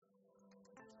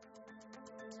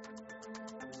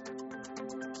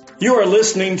You are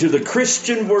listening to the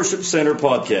Christian Worship Center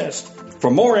podcast.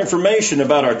 For more information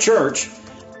about our church,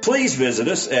 please visit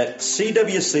us at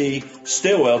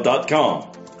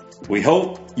cwcstillwell.com. We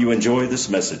hope you enjoy this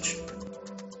message.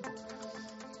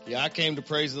 Yeah, I came to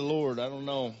praise the Lord. I don't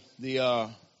know. We was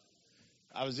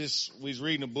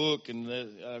reading a book, and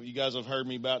you guys have heard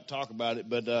me talk about it,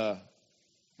 but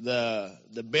the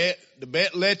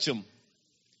Bet Lechem.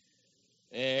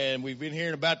 And we've been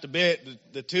hearing about the bet.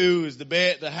 The two is the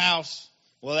bet, the house.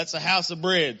 Well, that's a house of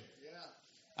bread. Yeah.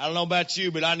 I don't know about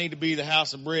you, but I need to be the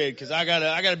house of bread because I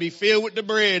gotta be filled with the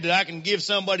bread that I can give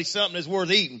somebody something that's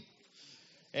worth eating.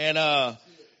 And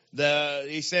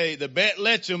he say the Bet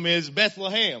Lechem is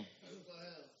Bethlehem,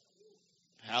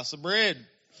 house of bread.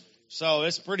 So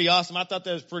it's pretty awesome. I thought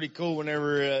that was pretty cool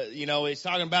whenever, it's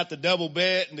talking about the double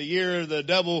bet and the year of the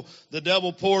double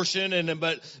portion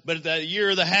but the year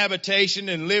of the habitation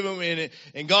and living in it.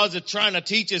 And God's trying to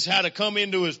teach us how to come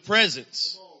into His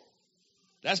presence.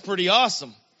 That's pretty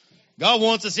awesome. God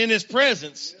wants us in His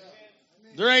presence.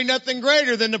 There ain't nothing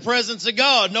greater than the presence of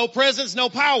God. No presence, no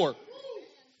power.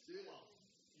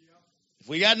 If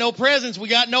we got no presence, we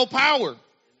got no power.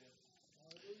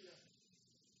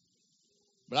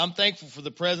 But I'm thankful for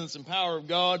the presence and power of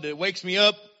God that wakes me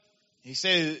up. He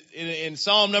says in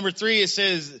Psalm number 3, it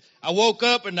says, I woke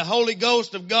up and the Holy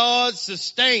Ghost of God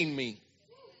sustained me.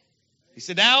 He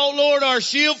said, Thou, O Lord, art a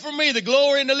shield for me, the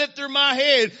glory and the lifter of my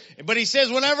head. But he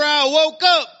says, whenever I woke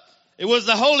up, it was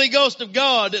the Holy Ghost of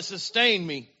God that sustained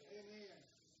me.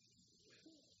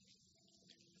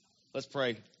 Let's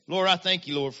pray. Lord, I thank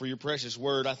you, Lord, for your precious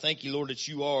word. I thank you, Lord, that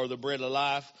you are the bread of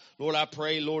life. Lord, I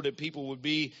pray, Lord, that people would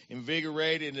be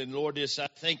invigorated. And Lord, I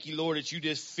thank you, Lord, that you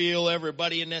just fill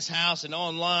everybody in this house and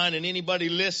online and anybody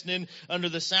listening under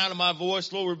the sound of my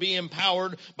voice, Lord, be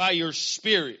empowered by your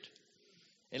Spirit.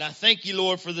 And I thank you,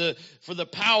 Lord, for the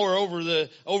power over the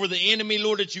enemy,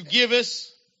 Lord, that you give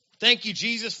us. Thank you,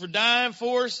 Jesus, for dying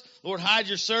for us. Lord, hide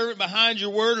your servant behind your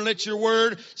word and let your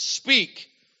word speak.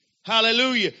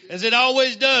 Hallelujah. As it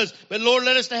always does. But Lord,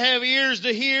 let us to have ears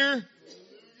to hear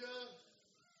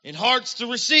and hearts to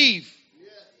receive.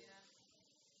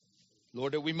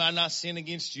 Lord, that we might not sin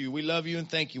against you. We love you and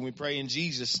thank you. We pray in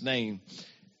Jesus' name.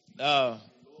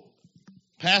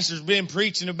 Pastor's been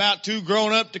preaching about too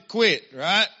grown up to quit,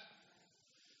 right?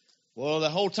 Well, the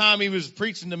whole time he was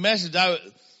preaching the message, I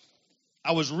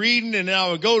was reading and then I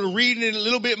would go to reading it a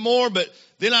little bit more, but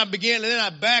then I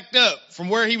backed up from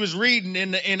where he was reading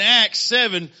in Acts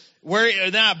 7,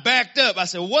 then I backed up. I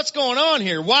said, well, what's going on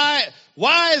here? Why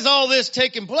is all this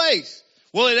taking place?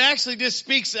 Well, it actually just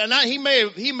speaks, and he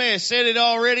may have said it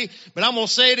already, but I'm going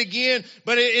to say it again.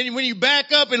 But when you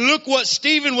back up and look what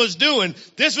Stephen was doing,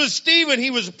 this was Stephen. He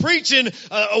was preaching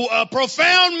a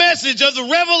profound message of the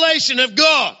revelation of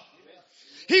God.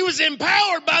 He was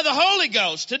empowered by the Holy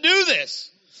Ghost to do this.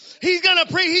 He's going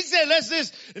to he said,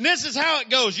 and this is how it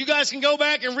goes. You guys can go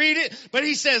back and read it. But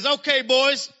he says, okay,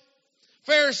 boys,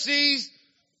 Pharisees,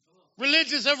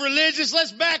 religious of religious,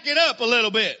 let's back it up a little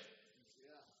bit.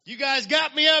 You guys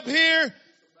got me up here.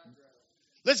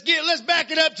 Let's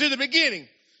back it up to the beginning.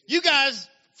 You guys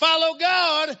follow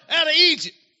God out of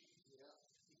Egypt.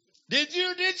 Did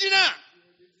you or did you not?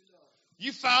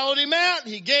 You followed him out.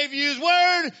 He gave you his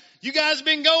word. You guys have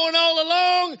been going all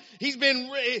along.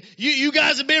 You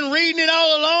guys have been reading it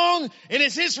all along. And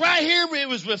it's this right here. It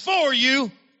was before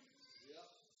you.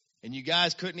 And you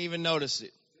guys couldn't even notice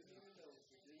it.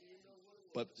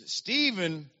 But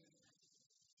Stephen,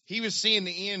 he was seeing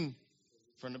the end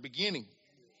from the beginning.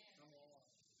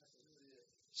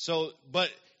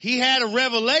 But he had a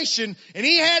revelation and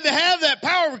he had to have that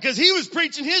power because he was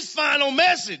preaching his final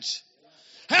message.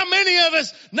 How many of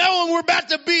us, knowing we're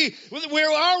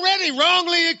already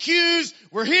wrongly accused,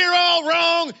 we're here all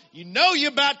wrong, you know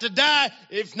you're about to die.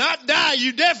 If not die,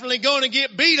 you're definitely going to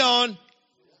get beat on.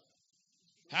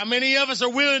 How many of us are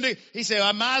willing to, he said,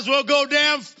 I might as well go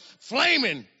down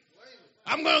flaming.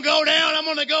 I'm going to go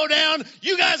down.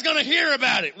 You guys going to hear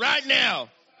about it right now.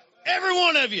 Every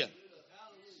one of you.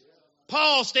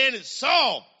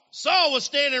 Saul was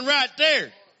standing right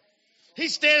there.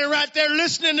 He's standing right there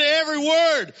listening to every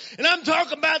word. And I'm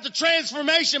talking about the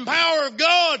transformation power of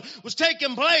God was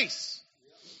taking place.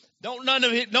 Don't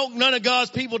none of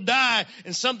God's people die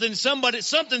and something's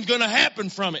going to happen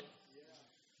from it.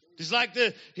 Just like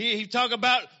he talk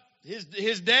about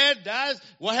his dad dies.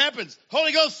 What happens?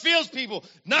 Holy Ghost fills people,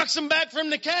 knocks them back from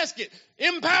the casket,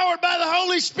 empowered by the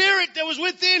Holy Spirit that was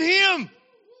within him.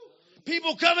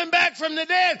 People coming back from the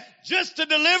dead just to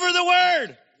deliver the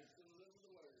word.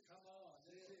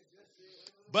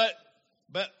 But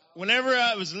whenever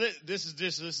I was this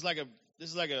is like a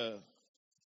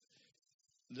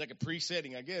like a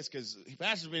pre-setting, I guess, because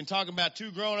Pastor's been talking about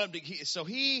two growing up. So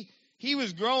he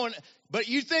was growing, but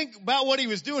you think about what he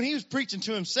was doing. He was preaching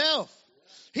to himself.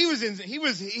 He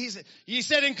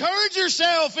said, encourage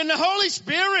yourself in the Holy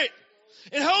Spirit.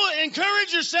 And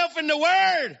encourage yourself in the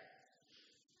Word.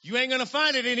 You ain't going to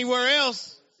find it anywhere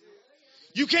else.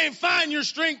 You can't find your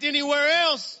strength anywhere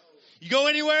else. You go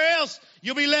anywhere else,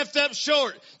 you'll be left up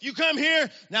short. You come here,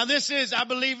 now I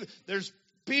believe there's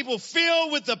people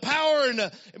filled with the power,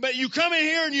 but you come in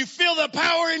here and you feel the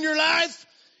power in your life,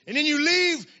 and then you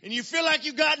leave and you feel like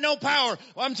you got no power.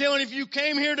 Well, I'm telling you, if you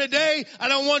came here today, I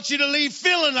don't want you to leave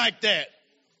feeling like that.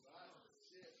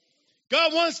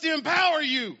 God wants to empower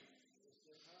you.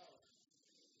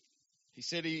 He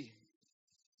said he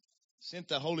sent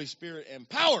the Holy Spirit and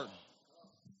power.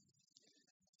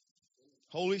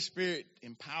 Holy Spirit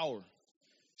and power.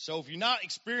 So if you're not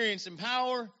experiencing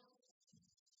power,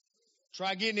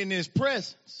 try getting in His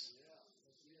presence.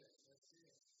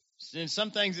 Then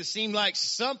some things that seem like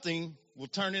something will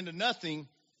turn into nothing,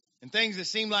 and things that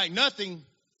seem like nothing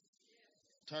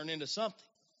turn into something.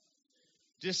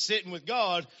 Just sitting with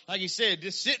God, like he said,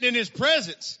 just sitting in His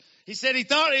presence. He said he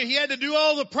thought he had to do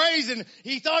all the praise, and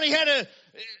he thought he had to.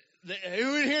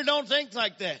 Who in here don't think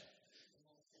like that?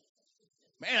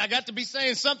 Man, I got to be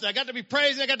saying something. I got to be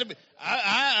praising. I got to be.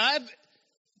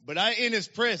 But in His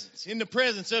presence, in the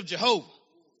presence of Jehovah.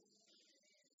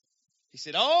 He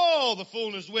said, all the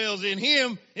fullness dwells in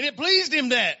Him, and it pleased Him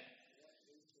that.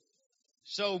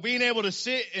 So being able to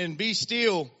sit and be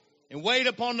still and wait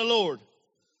upon the Lord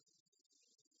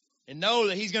and know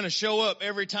that He's going to show up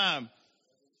every time.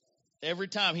 Every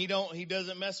time. He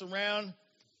doesn't mess around.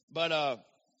 But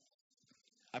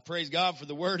I praise God for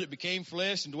the Word that became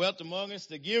flesh and dwelt among us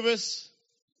to give us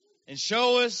and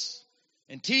show us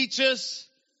and teach us.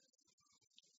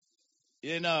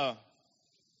 I'm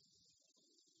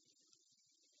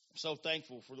so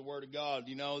thankful for the Word of God,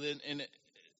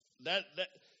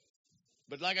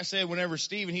 But like I said, whenever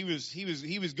Stephen, he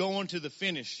was going to the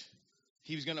finish.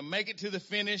 He was going to make it to the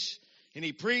finish, and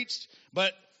he preached.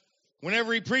 But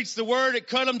whenever he preached the Word, it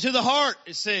cut him to the heart.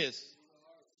 It says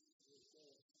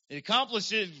it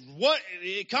accomplished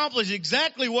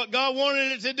exactly what God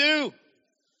wanted it to do.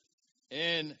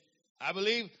 And I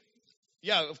believe,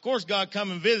 of course, God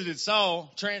come and visited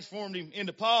Saul, transformed him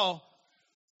into Paul.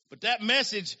 But that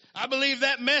message, I believe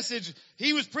that message,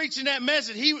 he was preaching that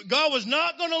message. God was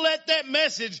not going to let that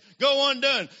message go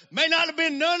undone. May not have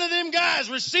been none of them guys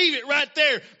receive it right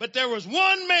there. But there was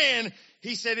one man,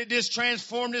 he said it just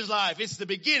transformed his life. It's the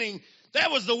beginning. That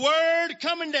was the Word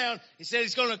coming down. He said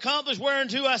he's going to accomplish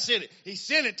whereunto I sent it. He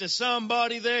sent it to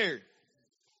somebody there.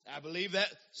 I believe that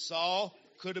Saul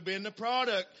could have been the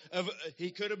product of,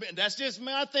 he could have been. That's just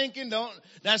my thinking.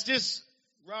 That's just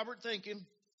Robert thinking.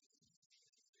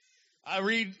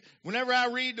 Whenever I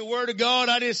read the Word of God,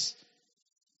 I just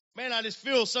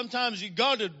feel sometimes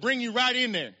God to bring you right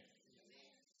in there.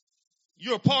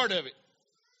 You're a part of it.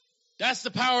 That's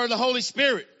the power of the Holy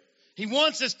Spirit. He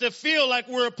wants us to feel like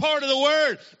we're a part of the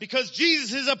Word because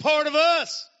Jesus is a part of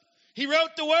us. He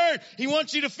wrote the Word. He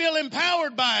wants you to feel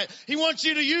empowered by it. He wants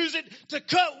you to use it to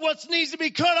cut what needs to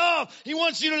be cut off. He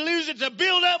wants you to use it to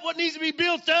build up what needs to be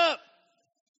built up.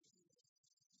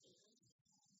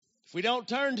 If we don't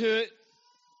turn to it,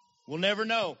 we'll never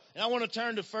know. And I want to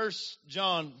turn to 1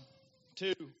 John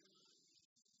 2.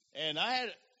 And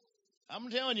I'm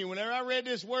telling you, whenever I read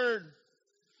this word,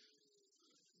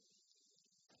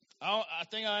 I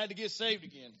think I had to get saved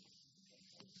again.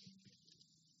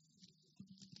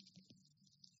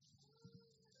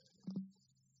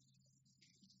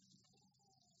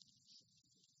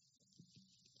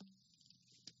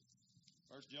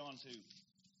 First John 2. If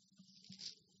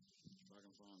I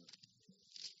can find it.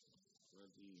 Right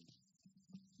at the end.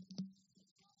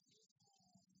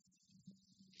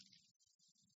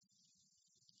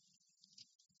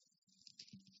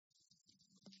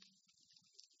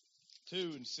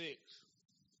 Two and 6. It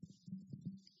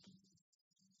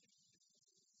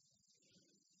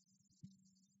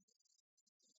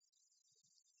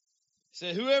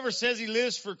said, whoever says he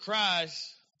lives for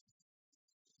Christ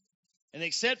and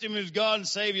accept Him as God and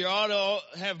Savior ought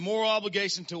to have more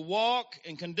obligation to walk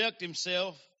and conduct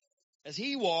himself as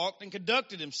He walked and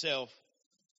conducted Himself.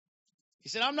 He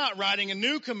said, I'm not writing a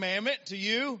new commandment to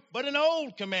you, but an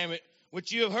old commandment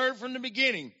which you have heard from the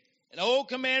beginning. An old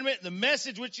commandment, the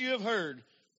message which you have heard.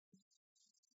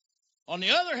 On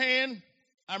the other hand,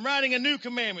 I'm writing a new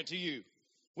commandment to you,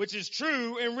 which is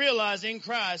true and realizing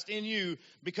Christ in you,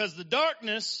 because the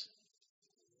darkness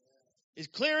is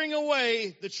clearing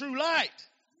away the true light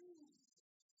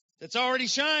that's already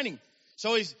shining.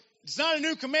 So it's not a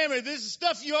new commandment. This is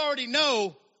stuff you already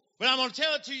know. But I'm going to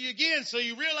tell it to you again so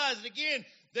you realize it again,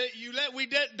 that we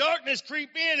let darkness creep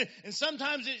in, and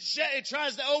sometimes it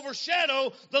tries to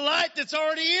overshadow the light that's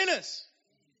already in us.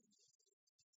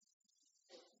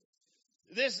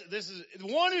 This is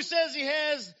the one who says he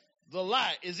has the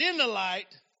light, is in the light.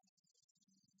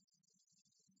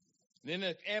 And in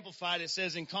the Amplified, it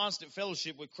says in constant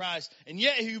fellowship with Christ, and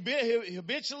yet he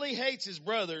habitually hates his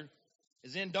brother,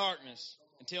 is in darkness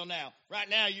until now. Right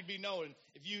now, you'd be knowing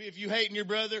if you hating your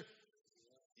brother,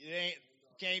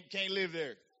 you can't live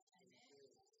there.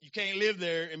 You can't live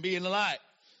there and be in the light.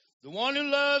 The one who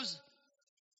loves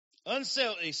the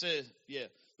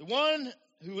one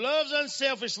who loves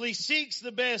unselfishly seeks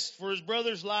the best for his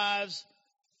brother's lives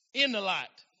in the light.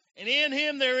 And in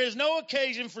him there is no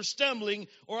occasion for stumbling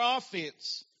or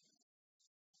offense.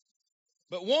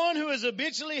 But one who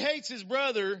habitually hates his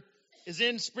brother is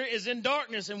in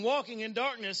darkness and walking in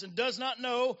darkness and does not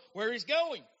know where he's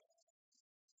going.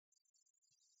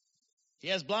 He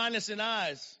has blindness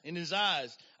in his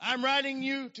eyes. I'm writing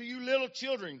to you little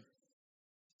children.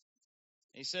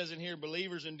 He says in here,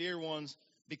 believers and dear ones,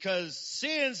 because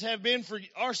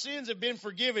our sins have been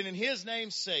forgiven in his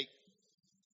name's sake.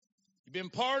 You've been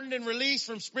pardoned and released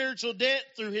from spiritual debt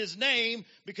through his name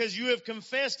because you have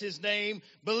confessed his name,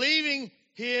 believing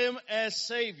him as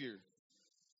Savior.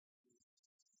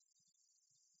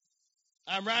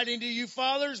 I'm writing to you,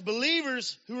 fathers,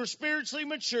 believers who are spiritually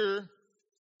mature,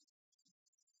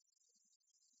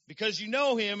 because you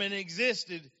know him and he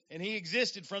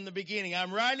existed from the beginning.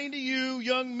 I'm writing to you,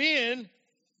 young men.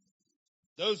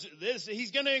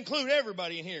 He's going to include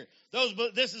everybody in here.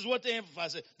 This is what the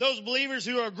Amplified said. Those believers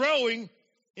who are growing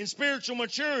in spiritual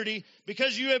maturity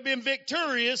because you have been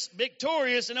victorious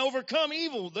and overcome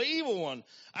the evil one.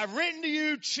 I've written to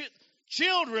you,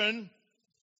 children,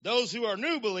 those who are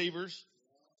new believers,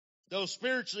 those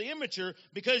spiritually immature,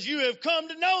 because you have come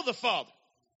to know the Father.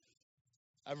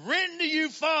 I've written to you,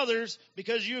 fathers,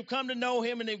 because you have come to know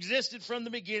him and existed from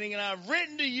the beginning. And I've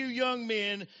written to you, young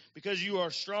men, because you are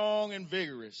strong and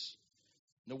vigorous.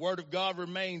 And the word of God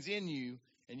remains in you,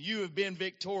 and you have been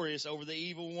victorious over the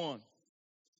evil one.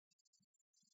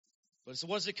 But so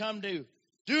what's it come to?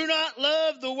 Do not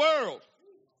love the world,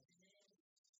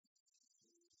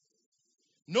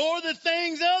 nor the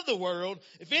things of the world.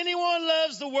 If anyone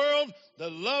loves the world,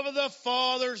 the love of the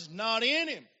Father's not in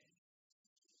him.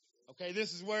 Okay,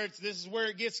 this is where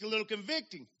it gets a little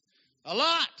convicting. A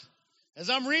lot. As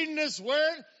I'm reading this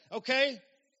word, okay,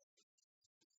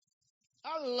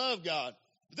 I love God.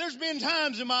 But there's been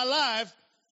times in my life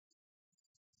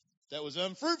that was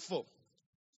unfruitful.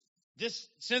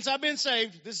 Since I've been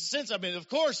saved, of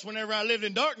course, whenever I lived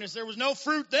in darkness, there was no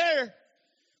fruit there.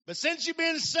 But since you've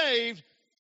been saved,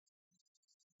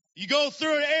 you go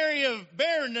through an area of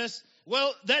barrenness.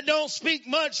 Well, that don't speak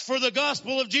much for the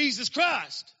gospel of Jesus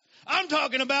Christ. I'm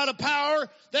talking about a power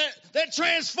that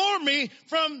transformed me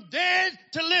from dead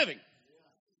to living.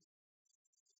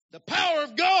 The power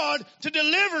of God to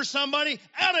deliver somebody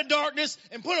out of darkness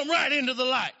and put them right into the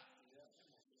light.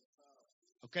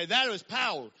 Okay, that was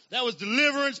power. That was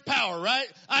deliverance power, right?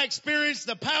 I experienced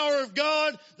the power of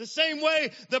God the same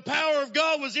way the power of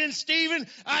God was in Stephen.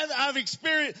 I've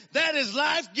experienced that is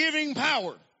life-giving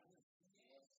power.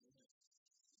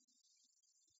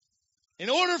 In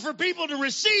order for people to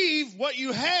receive what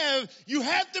you have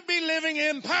to be living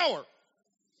in power.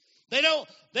 They don't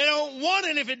want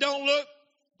it if it don't look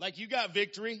like you got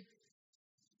victory.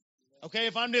 Okay,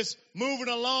 if I'm just moving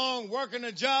along, working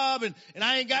a job, and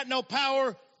I ain't got no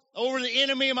power over the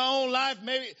enemy in my own life,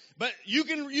 maybe, but you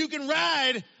can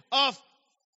ride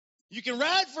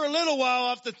for a little while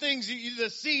off the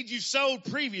seed you sowed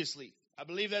previously. I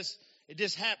believe it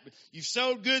just happened. You've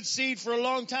sowed good seed for a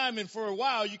long time, and for a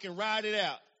while you can ride it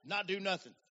out, not do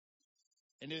nothing.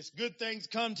 And it's good things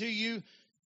come to you,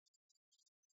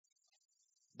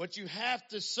 but you have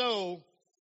to sow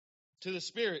to the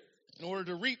Spirit in order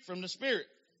to reap from the Spirit.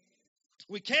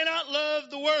 We cannot love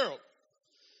the world.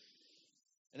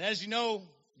 And as you know,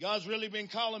 God's really been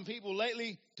calling people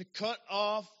lately to cut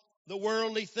off the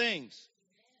worldly things.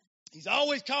 He's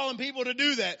always calling people to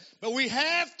do that. But we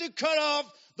have to cut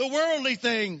off the worldly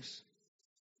things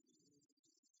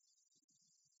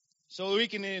so we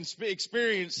can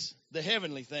experience the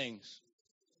heavenly things.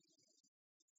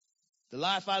 The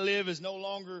life I live is no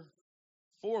longer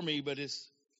for me, but it's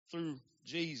through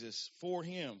Jesus, for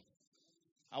him.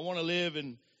 I want to live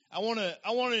and I want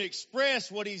to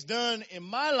express what he's done in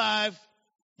my life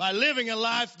by living a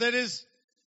life that is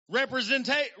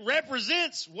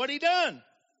represents what he done.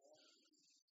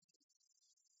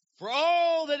 For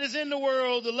all that is in the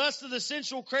world, the lust of the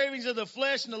sensual cravings of the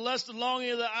flesh and the lust of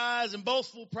longing of the eyes and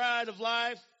boastful pride of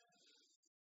life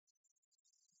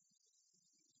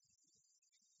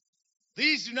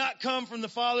These do not come from the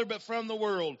Father, but from the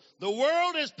world. The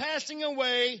world is passing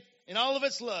away in all of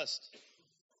its lust.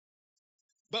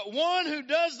 But one who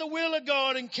does the will of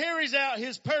God and carries out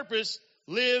his purpose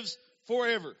lives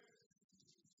forever.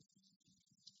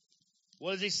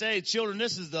 What does he say? Children,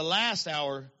 this is the last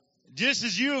hour. Just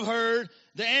as you have heard,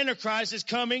 the Antichrist is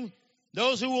coming.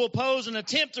 Those who will oppose and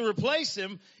attempt to replace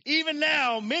him. Even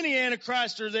now, many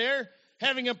Antichrists are there,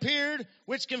 having appeared,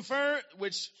 which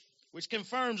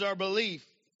confirms our belief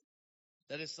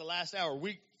that it's the last hour.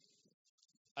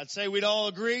 I'd say we'd all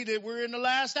agree that we're in the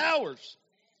last hours.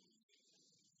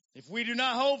 If we do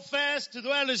not hold fast to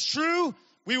what is true,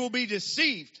 we will be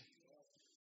deceived.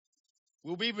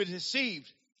 We'll be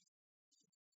deceived.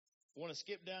 I want to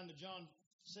skip down to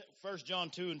 1 John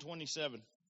 2 and 27.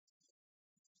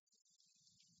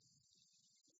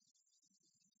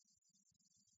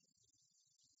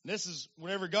 This is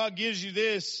whenever God gives you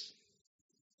this,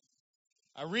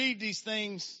 I read these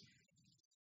things.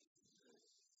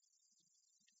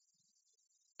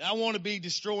 I want to be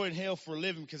destroying hell for a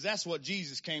living because that's what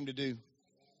Jesus came to do.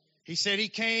 He said he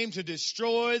came to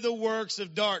destroy the works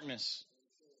of darkness.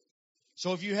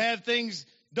 So if you have things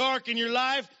dark in your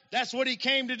life, that's what he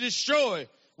came to destroy.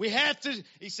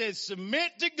 He said,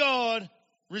 submit to God,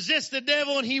 resist the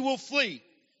devil, and he will flee.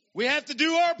 We have to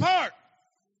do our part.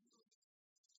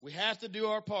 We have to do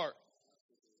our part.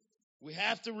 We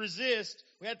have to resist.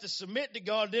 We have to submit to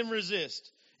God, then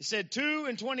resist. He said 2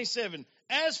 and 27.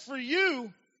 As for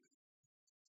you,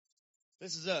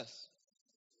 this is us.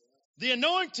 The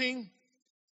anointing,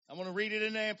 I'm going to read it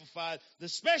in the Amplified. The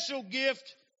special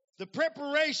gift, the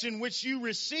preparation which you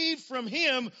received from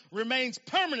him remains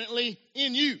permanently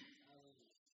in you.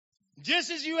 Just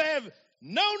as you have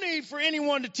no need for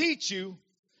anyone to teach you,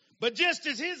 but just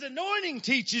as his anointing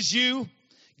teaches you,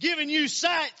 giving you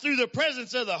sight through the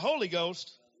presence of the Holy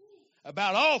Ghost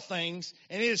about all things,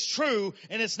 and it is true,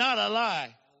 and it's not a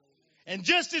lie. And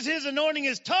just as his anointing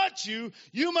has taught you,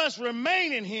 you must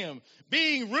remain in him,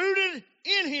 being rooted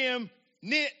in him,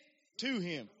 knit to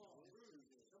him.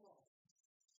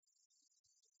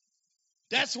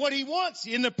 That's what he wants.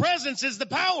 In the presence is the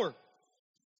power.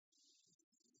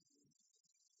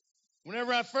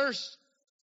 Whenever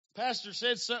Pastor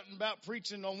said something about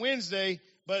preaching on Wednesday,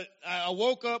 but I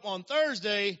woke up on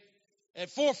Thursday at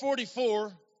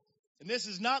 4:44. And this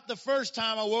is not the first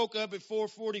time I woke up at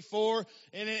 4:44,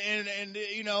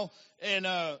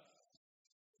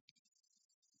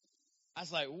 I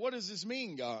was like, what does this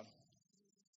mean, God?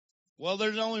 Well,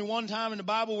 there's only one time in the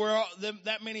Bible where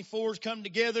that many fours come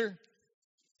together,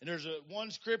 and there's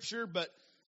one scripture, but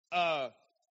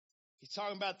he's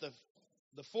talking about the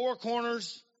four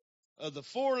corners of the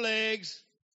four legs,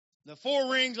 the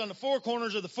four rings on the four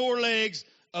corners of the four legs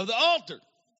of the altar.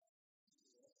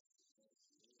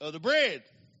 Of the bread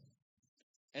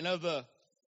and of the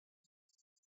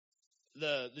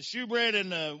shewbread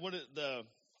and the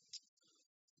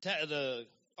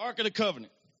Ark of the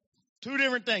Covenant. Two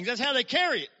different things. That's how they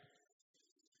carry it.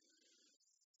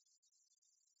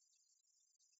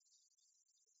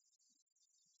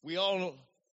 We all know,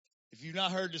 if you've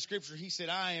not heard the scripture, he said,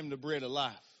 I am the bread of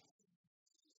life.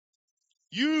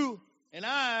 You and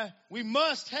I, we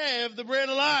must have the bread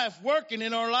of life working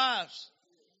in our lives.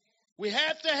 We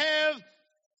have to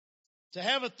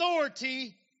have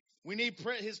authority, we need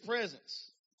his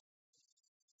presence.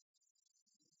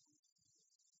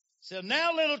 So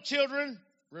now, little children,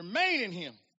 remain in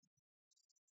him.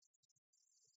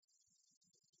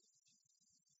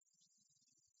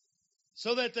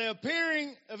 So that the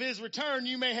appearing of his return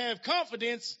you may have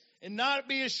confidence and not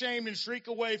be ashamed and shrink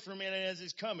away from it as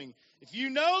his coming. If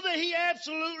you know that he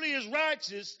absolutely is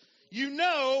righteous, you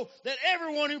know that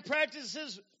everyone who practice.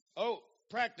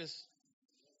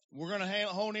 We're going to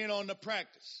hone in on the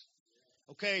practice.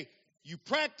 Okay, you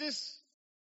practice.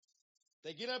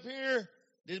 They get up here.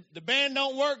 The band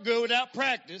don't work good without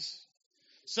practice.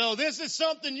 So this is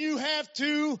something you have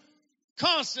to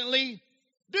constantly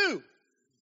do.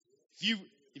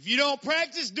 If you don't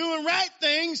practice doing right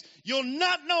things, you'll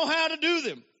not know how to do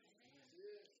them.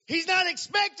 He's not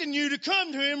expecting you to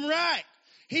come to him right.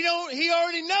 He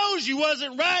already knows you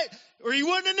wasn't right, or he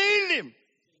wouldn't have needed him.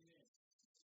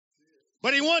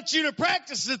 But he wants you to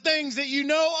practice the things that you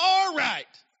know are right.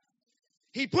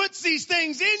 He puts these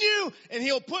things in you, and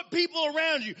he'll put people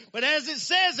around you. But as it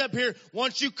says up here,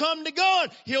 once you come to God,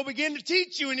 he'll begin to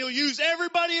teach you, and he'll use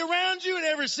everybody around you in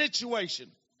every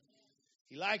situation.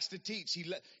 He likes to teach.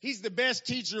 He's the best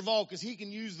teacher of all because he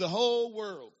can use the whole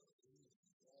world.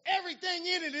 Everything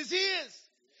in it is his.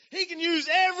 He can use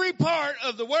every part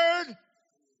of the word.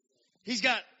 He's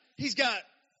got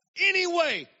any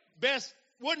way best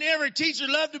wouldn't every teacher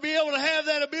love to be able to have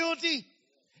that ability?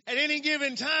 At any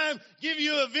given time, give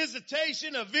you a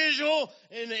visitation, a visual,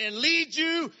 and lead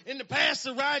you in the paths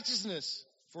of righteousness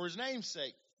for his name's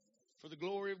sake, for the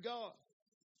glory of God.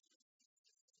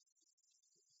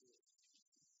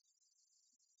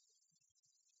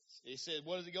 He said,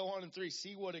 what does it go on in 3?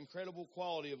 See what incredible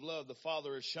quality of love the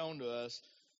Father has shown to us,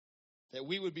 that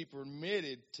we would be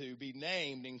permitted to be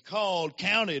named and called,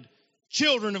 counted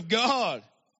children of God.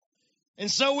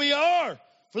 And so we are.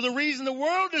 For the reason the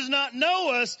world does not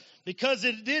know us, because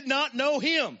it did not know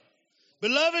him.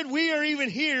 Beloved, we are even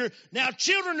here, now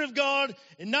children of God,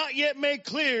 and not yet made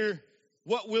clear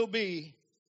what will be.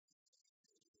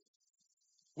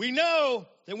 We know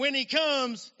that when he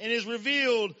comes and is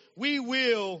revealed, we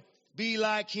will be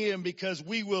like him, because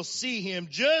we will see him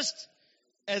just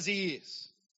as he is.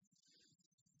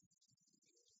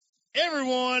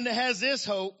 Everyone that has this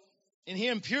hope in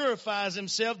him purifies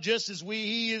himself just as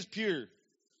he is pure.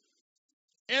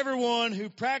 Everyone who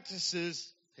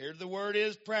practices, here the word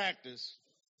is practice.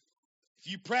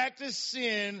 If you practice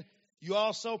sin, you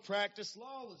also practice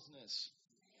lawlessness.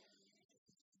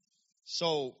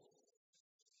 So,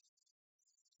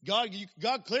 God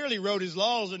clearly wrote his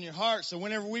laws in your heart. So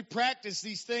whenever we practice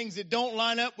these things that don't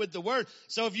line up with the word,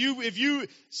 so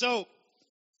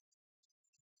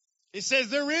it says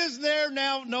there is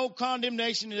now no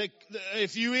condemnation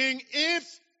if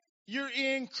you're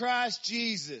in Christ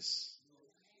Jesus.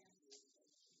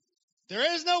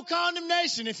 There is no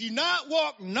condemnation if you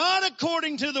walk not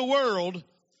according to the world,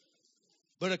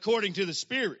 but according to the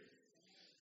Spirit.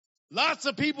 Lots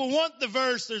of people want the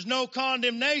verse, there's no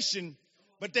condemnation,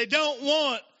 but they don't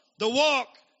want the walk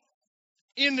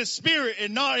in the Spirit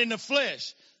and not in the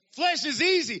flesh. Flesh is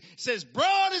easy. It says,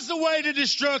 broad is the way to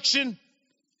destruction,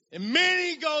 and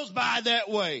many goes by that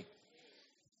way.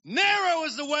 Narrow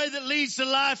is the way that leads to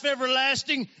life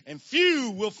everlasting, and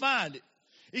few will find it.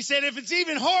 He said, if it's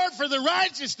even hard for the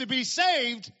righteous to be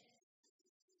saved,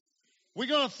 we're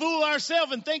going to fool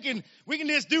ourselves in thinking we can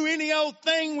just do any old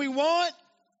thing we want.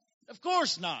 Of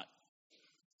course not.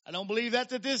 I don't believe that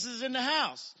this is in the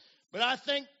house. But I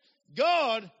thank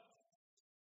God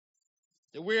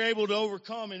that we're able to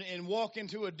overcome and walk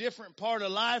into a different part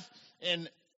of life. And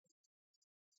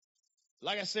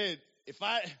like I said,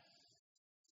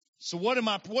 so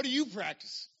what do you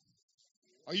practice?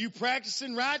 Are you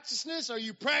practicing righteousness? Are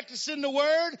you practicing the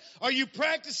word? Are you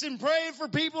practicing praying for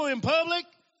people in public?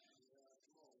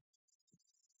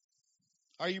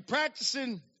 Are you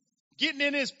practicing getting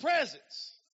in his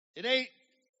presence? It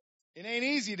ain't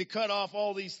easy to cut off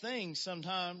all these things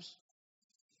sometimes.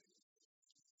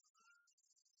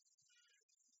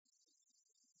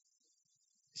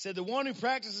 He said the one who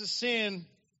practices sin,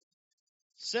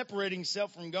 separating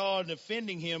himself from God and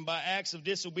offending him by acts of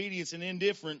disobedience and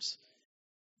indifference,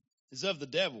 is of the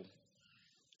devil.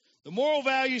 The moral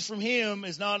values from him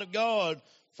is not of God.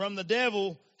 From the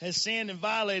devil has sinned and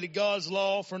violated God's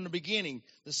law from the beginning.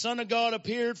 The Son of God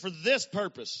appeared for this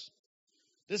purpose.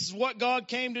 This is what God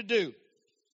came to do,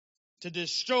 to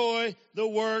destroy the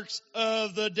works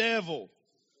of the devil.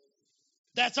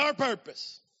 That's our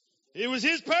purpose. It was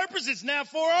his purpose. It's now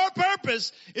for our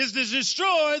purpose, is to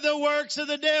destroy the works of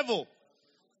the devil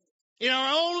in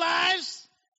our own lives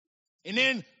and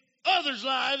in others'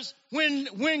 lives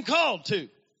when called to.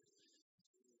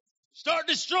 Start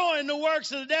destroying the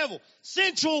works of the devil.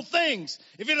 Sensual things.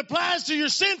 If it applies to your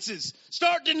senses,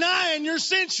 start denying you're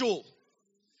sensual.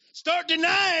 Start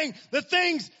denying the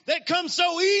things that come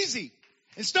so easy.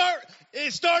 And start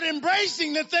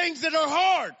embracing the things that are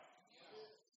hard.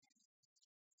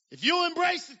 If you'll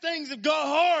embrace the things that go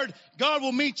hard, God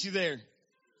will meet you there.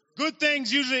 Good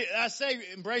things usually, I say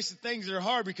embrace the things that are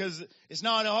hard because it's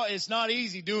not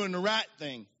easy doing the right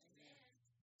thing.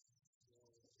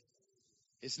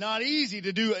 It's not easy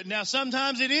to do it. Now,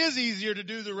 sometimes it is easier to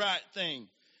do the right thing.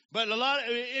 But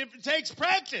it takes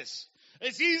practice.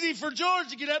 It's easy for George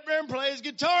to get up there and play his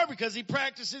guitar because he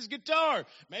practices guitar.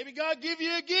 Maybe God give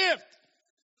you a gift.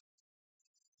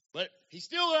 But he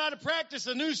still got to practice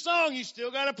a new song. You still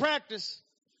got to practice.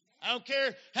 I don't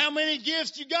care how many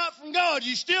gifts you got from God.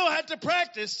 You still have to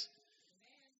practice.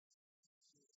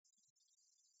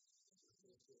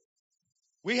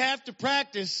 We have to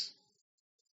practice.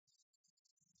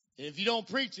 And if you don't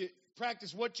preach it,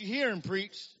 practice what you hear and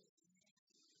preach.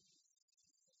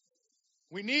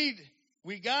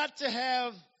 We got to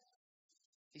have,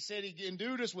 he said he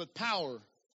endued us with power.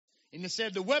 And he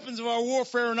said the weapons of our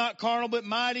warfare are not carnal, but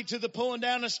mighty to the pulling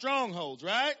down of strongholds,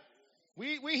 right?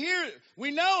 We hear it.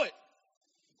 We know it.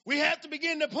 We have to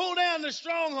begin to pull down the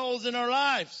strongholds in our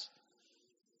lives.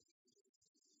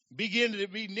 begin to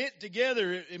be knit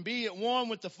together and be at one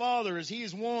with the Father as He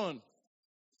is one.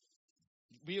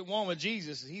 Be at one with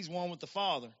Jesus as He's one with the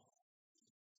Father.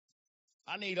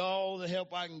 I need all the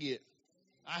help I can get.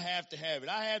 I have to have it.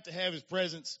 I have to have His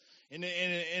presence.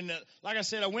 And like I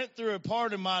said, I went through a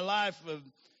part of my life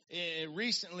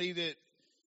recently that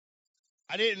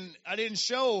I didn't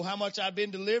show how much I've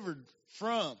been delivered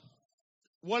from.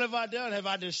 What have I done? Have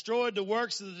I destroyed the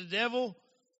works of the devil?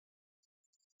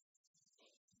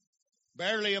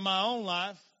 Barely in my own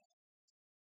life.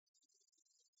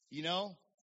 You know?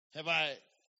 Have I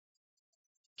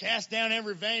cast down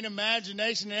every vain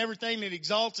imagination and everything that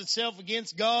exalts itself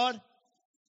against God?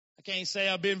 I can't say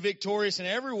I've been victorious in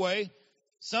every way.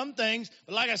 Some things.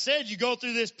 But like I said, you go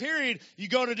through this period, you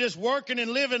go to just working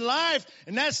and living life,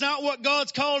 and that's not what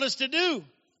God's called us to do.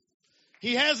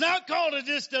 He has not called us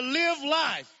just to live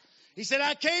life. He said,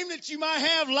 I came that you might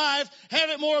have life,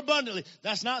 have it more abundantly.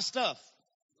 That's not stuff.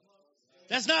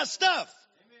 That's not stuff.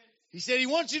 He said He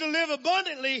wants you to live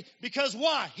abundantly because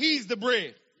why? He's the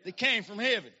bread that came from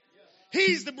heaven.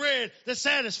 He's the bread that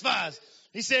satisfies.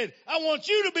 He said, I want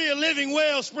you to be a living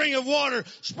well spring of water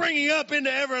springing up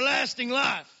into everlasting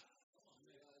life.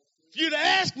 If you'd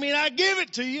ask me and I give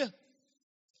it to you.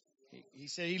 He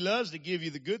said He loves to give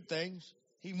you the good things.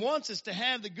 He wants us to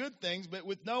have the good things, but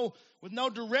with no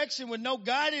direction, with no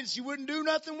guidance, you wouldn't do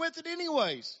nothing with it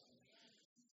anyways.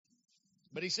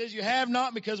 But He says you have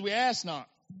not because we ask not.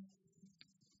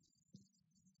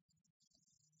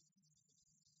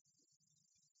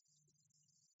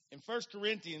 In 1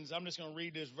 Corinthians, I'm just going to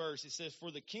read this verse. It says, for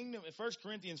the kingdom, in 1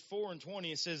 Corinthians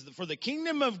 4:20, it says, for the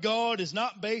kingdom of God is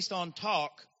not based on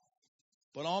talk,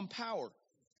 but on power.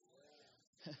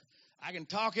 I can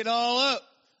talk it all up.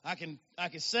 I can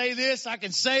say this, I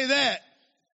can say that.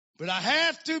 But I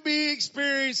have to be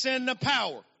experiencing the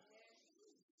power.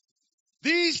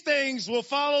 These things will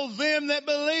follow them that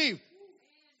believe.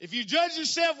 If you judge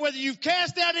yourself whether you've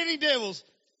cast out any devils,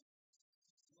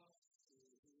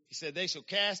 He said, they shall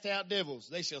cast out devils.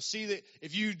 They shall see that.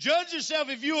 If you judge yourself,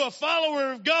 if you're a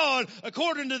follower of God,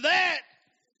 according to that,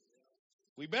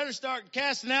 we better start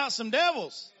casting out some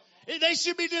devils. They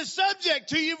should be just subject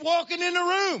to you walking in the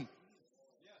room.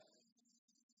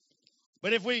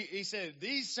 But He said,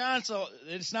 these signs,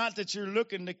 it's not that you're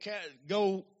looking to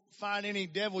go find any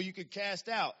devil you could cast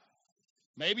out.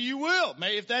 Maybe you will.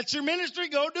 Maybe if that's your ministry,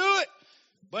 go do it.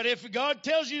 But if God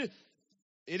tells you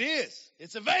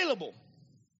it's available.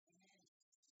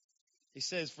 He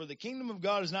says, for the kingdom of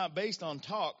God is not based on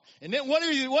talk. And then what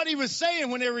he was saying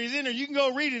whenever he's in there, you can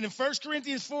go read it in 1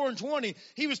 Corinthians 4:20.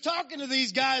 He was talking to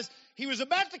these guys. He was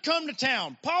about to come to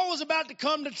town. Paul was about to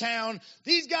come to town.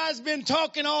 These guys been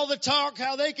talking all the talk,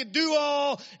 how they could do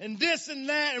all, and this and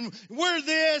that, and we're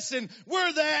this and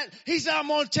we're that. He said, I'm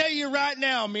going to tell you right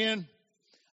now, men.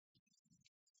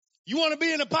 You want to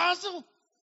be an apostle?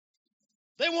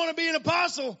 They want to be an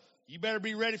apostle. You better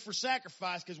be ready for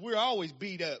sacrifice because we're always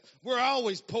beat up. We're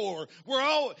always poor.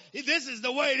 This is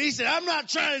the way. He said, I'm not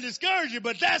trying to discourage you,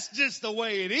 but that's just the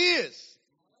way it is.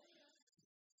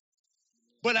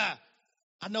 But I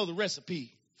know the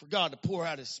recipe for God to pour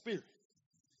out His Spirit.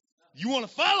 You want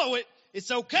to follow it, it's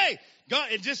okay. God,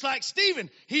 and just like Stephen,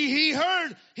 he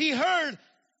heard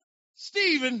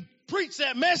Stephen preach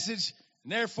that message,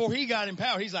 and therefore he got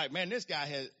empowered. He's like, man, this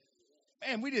guy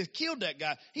we just killed that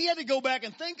guy. He had to go back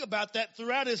and think about that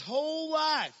throughout his whole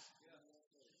life.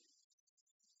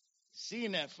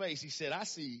 Seeing that face, he said, I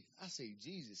see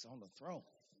Jesus on the throne.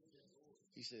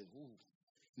 He said,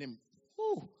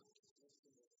 ooh.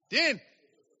 Then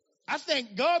I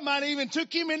think God might have even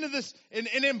took him into this and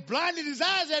then blinded his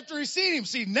eyes after he seen him.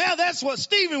 See, now that's what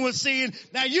Stephen was seeing.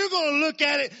 Now you're going to look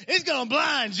at it. It's going to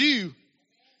blind you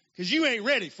because you ain't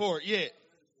ready for it yet.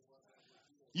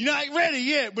 You're not ready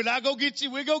yet, but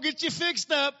we'll go get you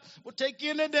fixed up. We'll take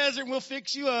you in the desert and we'll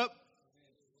fix you up.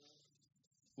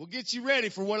 We'll get you ready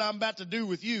for what I'm about to do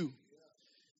with you.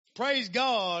 Praise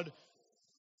God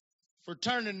for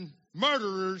turning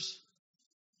murderers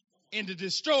into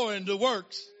destroying the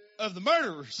works of the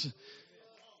murderers.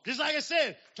 Just like I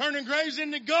said, turning graves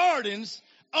into gardens.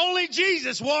 Only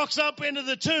Jesus walks up into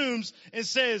the tombs and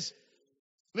says,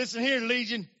 listen here,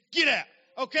 Legion, get out.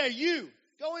 Okay, you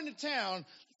go into town.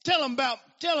 Tell them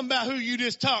about who you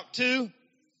just talked to.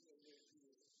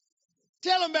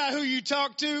 Tell them about who you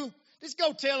talked to. Just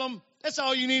go tell them. That's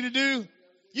all you need to do.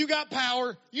 You got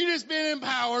power. You just been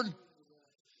empowered.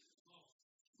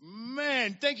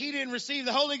 Man, think he didn't receive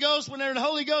the Holy Ghost whenever the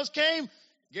Holy Ghost came?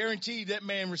 Guaranteed that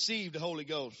man received the Holy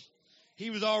Ghost. He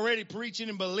was already preaching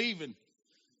and believing.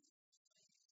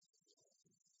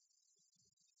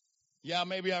 Yeah,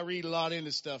 maybe I read a lot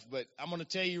into stuff, but I'm going to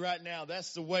tell you right now,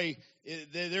 that's the way.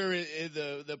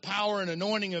 The power and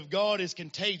anointing of God is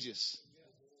contagious.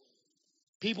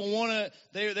 People want to,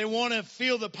 they want to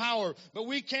feel the power. But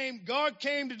God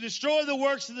came to destroy the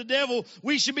works of the devil.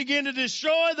 We should begin to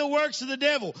destroy the works of the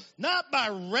devil. Not by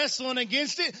wrestling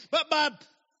against it, but by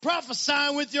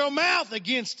prophesying with your mouth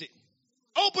against it.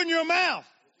 Open your mouth.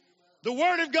 The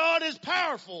Word of God is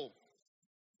powerful.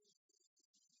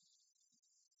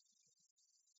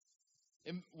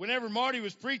 And whenever Marty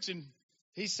was preaching,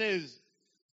 he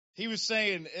was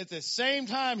saying, at the same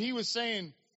time he was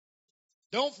saying,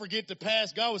 don't forget the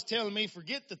past. God was telling me,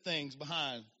 forget the things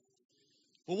behind.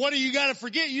 But what do you got to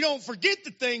forget? You don't forget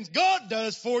the things God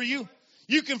does for you.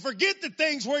 You can forget the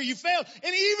things where you failed.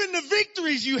 And even the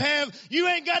victories you have, you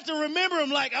ain't got to remember them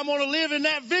like, I'm going to live in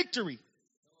that victory.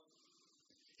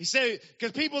 He said,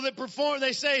 because people that perform,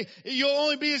 they say, you'll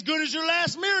only be as good as your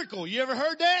last miracle. You ever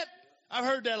heard that? I've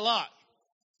heard that a lot.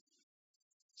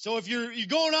 So if you're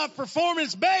going off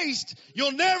performance based,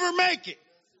 you'll never make it.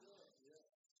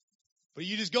 But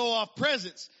you just go off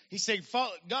presence. He said,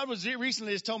 God was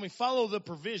recently just told me, follow the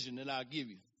provision that I'll give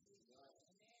you.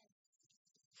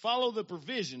 Follow the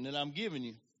provision that I'm giving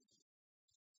you.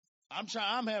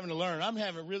 I'm having to learn.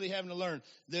 Really having to learn.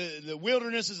 The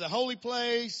wilderness is a holy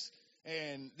place,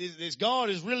 and this God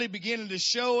is really beginning to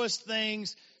show us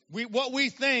things. What we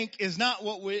think is not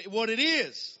what it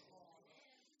is.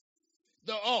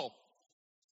 The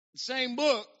same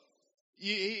book.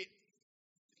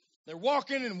 They're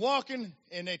walking,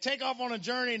 and they take off on a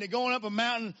journey, and they're going up a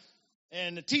mountain,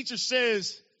 and the teacher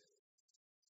says,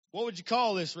 what would you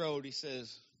call this road? He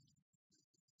says,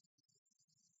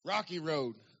 Rocky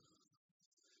Road.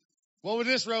 What would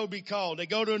this road be called? They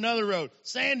go to another road,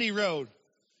 Sandy Road.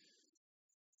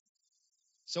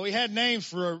 So he had names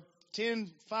for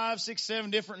 5, 6,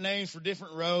 7 different names for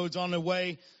different roads on the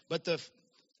way. But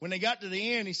when they got to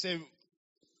the end, he said,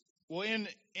 well,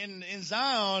 in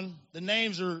Zion, the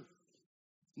names are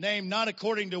named not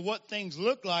according to what things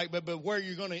look like, but where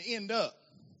you're going to end up.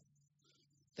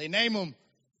 They name them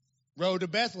Road to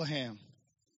Bethlehem,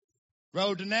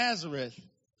 Road to Nazareth,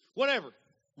 whatever,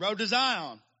 Road to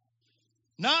Zion.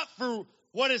 Not for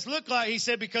what it's looked like, he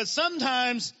said, because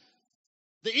sometimes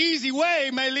the easy way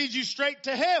may lead you straight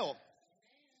to hell.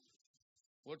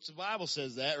 What's the Bible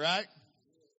says that, right?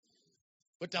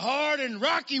 But the hard and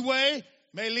rocky way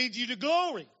may lead you to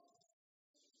glory.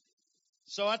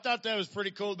 So I thought that was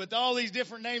pretty cool. But all these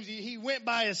different names, he went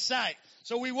by his sight.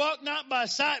 So we walk not by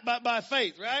sight, but by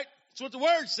faith, right? That's what the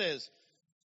Word says.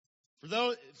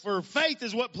 For faith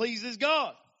is what pleases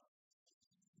God.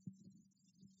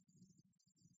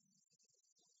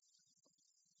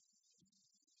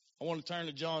 I want to turn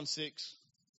to John 6.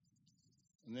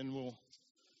 And then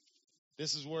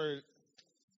this is where,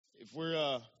 if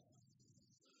we're,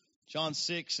 John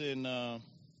 6 and,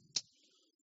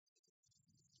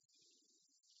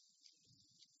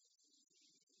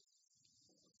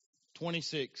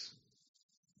 26.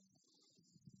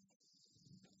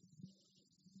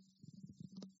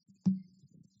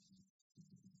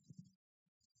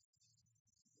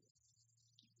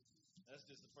 That's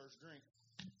just the first drink.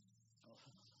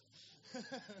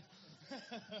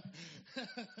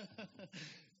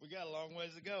 We got a long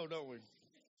ways to go, don't we?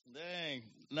 Dang.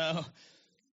 No.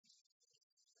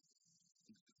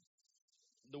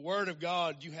 The Word of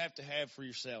God you have to have for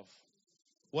yourself.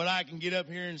 What I can get up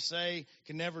here and say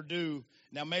can never do.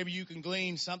 Now maybe you can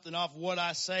glean something off what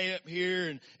I say up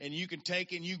here and you can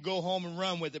take it and you go home and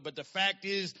run with it. But the fact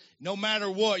is, no matter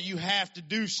what, you have to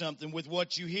do something with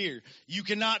what you hear. You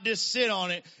cannot just sit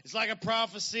on it. It's like a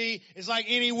prophecy. It's like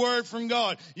any word from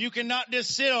God. You cannot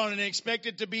just sit on it and expect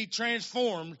it to be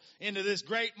transformed into this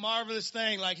great, marvelous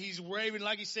thing like he's waving,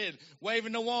 like he said,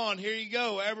 waving the wand. Here you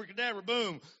go. Abracadabra,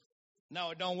 boom.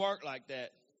 No, it don't work like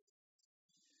that.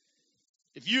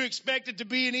 If you expect it to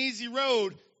be an easy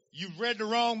road, you've read the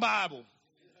wrong Bible.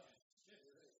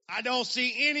 I don't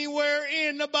see anywhere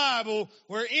in the Bible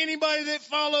where anybody that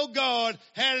followed God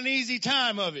had an easy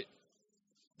time of it.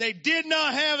 They did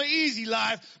not have an easy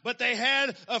life, but they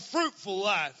had a fruitful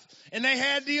life. And they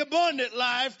had the abundant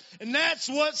life. And that's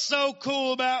what's so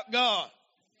cool about God.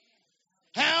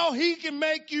 How He can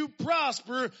make you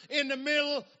prosper in the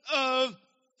middle of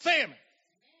famine.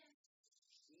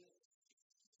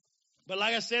 But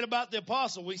like I said about the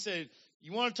apostle, we said,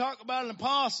 you want to talk about an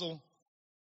apostle?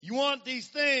 You want these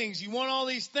things. You want all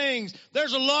these things.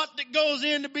 There's a lot that goes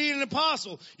into being an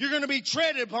apostle. You're going to be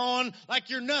treaded upon like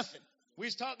you're nothing. We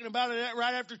was talking about it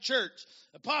right after church.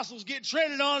 Apostles get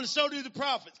treaded on, and so do the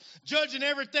prophets. Judging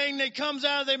everything that comes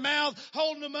out of their mouth,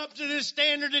 holding them up to this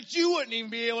standard that you wouldn't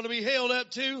even be able to be held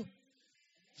up to.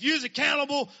 If you're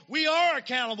accountable, we are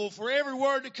accountable for every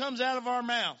word that comes out of our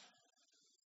mouth.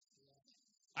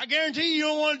 I guarantee you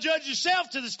don't want to judge yourself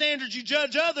to the standards you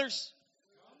judge others.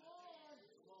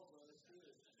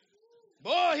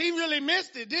 Boy, he really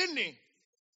missed it, didn't he?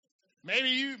 Maybe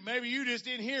you just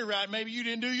didn't hear right. Maybe you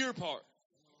didn't do your part.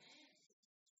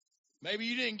 Maybe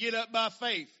you didn't get up by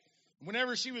faith.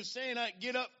 Whenever she was saying, I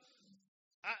get up,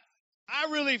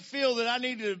 I really feel that I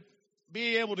need to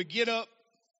be able to get up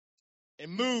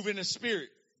and move in the Spirit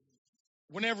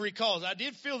whenever he calls. I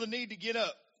did feel the need to get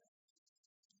up,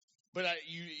 but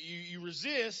you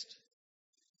resist,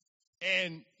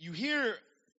 and you hear.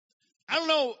 I don't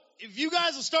know if you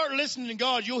guys will start listening to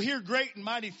God, you'll hear great and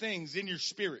mighty things in your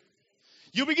spirit.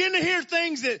 You'll begin to hear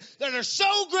things that are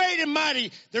so great and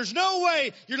mighty. There's no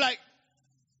way. You're like,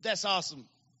 that's awesome.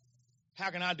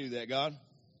 How can I do that, God?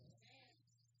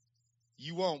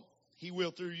 You won't. He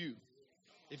will through you.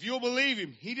 If you'll believe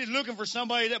him, he just looking for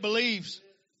somebody that believes.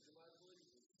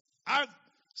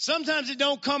 Sometimes it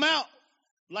don't come out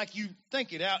like you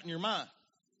think it out in your mind.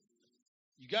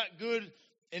 You got good,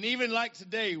 and even like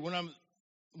today,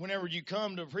 whenever you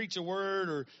come to preach a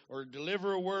word or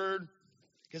deliver a word,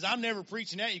 because I'm never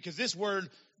preaching at you, because this word,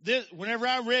 whenever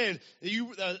I read,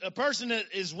 a person that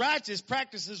is righteous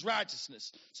practices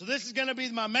righteousness. So this is going to be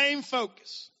my main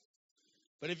focus.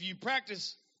 But if you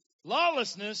practice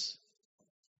lawlessness,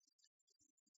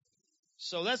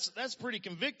 so that's pretty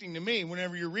convicting to me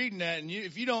whenever you're reading that. And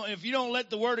if you don't let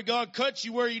the word of God cut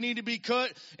you where you need to be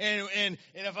cut, and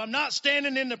if I'm not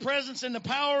standing in the presence and the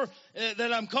power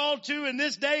that I'm called to in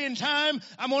this day and time,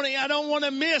 I don't want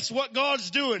to miss what God's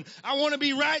doing. I want to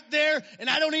be right there, and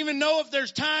I don't even know if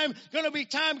there's going to be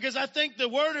time, because I think the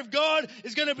word of God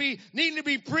is going to be needing to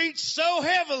be preached so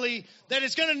heavily that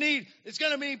it's going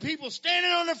to be people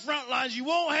standing on the front lines. You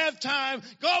won't have time.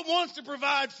 God wants to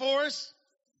provide for us.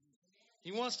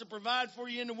 He wants to provide for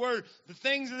you in the Word. The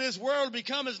things of this world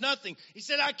become as nothing. He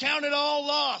said, I count it all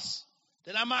loss,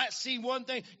 that I might see one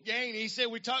thing gain. He said,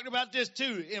 we talked about this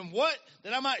too. In what?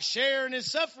 That I might share in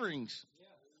his sufferings.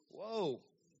 Whoa.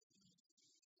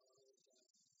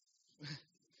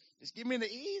 Just give me the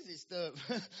easy stuff.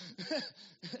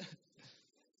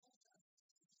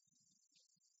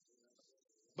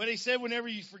 But he said, whenever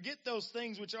you forget those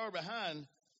things which are behind,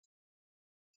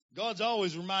 God's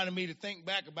always reminded me to think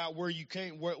back about where you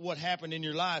came, what happened in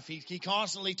your life. He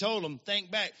constantly told them,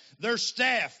 think back. Their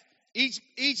staff, each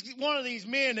one of these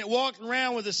men that walked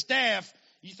around with a staff,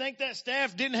 you think that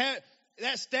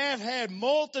staff had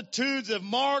multitudes of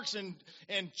marks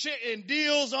and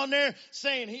deals on there,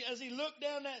 saying as he looked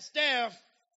down that staff,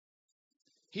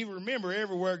 he remembered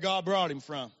everywhere God brought him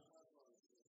from.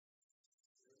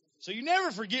 So you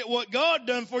never forget what God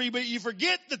done for you, but you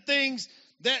forget the things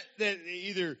that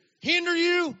either hinder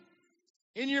you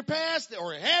in your past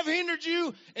or have hindered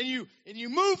you, and you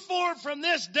move forward from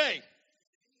this day.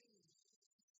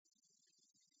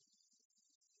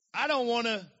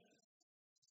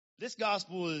 This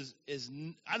gospel is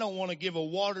I don't want to give a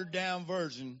watered down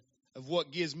version of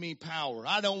what gives me power.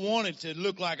 I don't want it to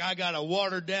look like I got a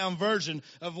watered down version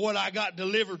of what I got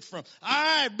delivered from.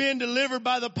 I've been delivered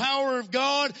by the power of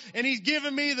God, and he's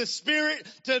given me the Spirit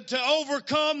to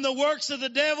overcome the works of the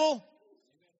devil.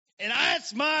 And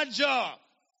that's my job.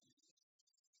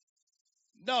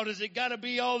 No, does it got to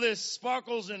be all this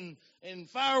sparkles and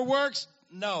fireworks?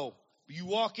 No. You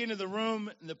walk into the room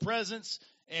in the presence,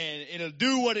 and it'll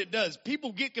do what it does.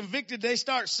 People get convicted. They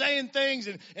start saying things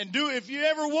and do. If you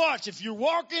ever watch, if you're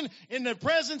walking in the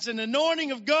presence and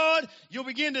anointing of God, you'll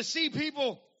begin to see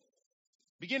people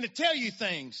begin to tell you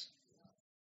things.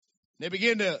 They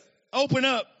begin to open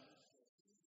up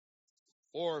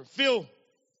or feel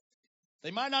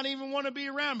they might not even want to be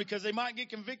around, because they might get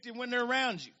convicted when they're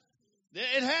around you.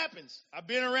 It happens. I've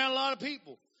been around a lot of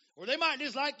people. Or they might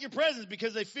just like your presence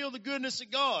because they feel the goodness of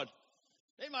God.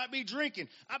 They might be drinking.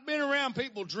 I've been around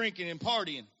people drinking and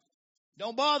partying.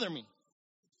 Don't bother me.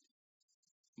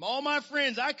 All my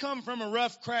friends, I come from a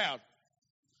rough crowd.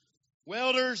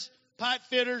 Welders, pipe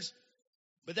fitters.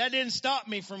 But that didn't stop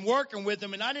me from working with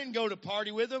them, and I didn't go to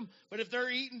party with them. But if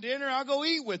they're eating dinner, I'll go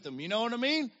eat with them. You know what I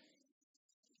mean?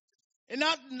 And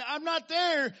I'm not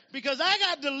there because I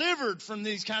got delivered from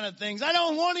these kind of things. I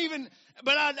don't want even,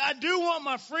 but I do want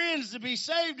my friends to be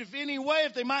saved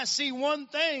if they might see one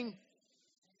thing.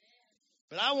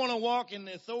 But I want to walk in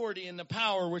the authority and the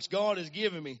power which God has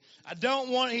given me. I don't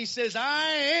want, he says, I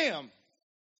am.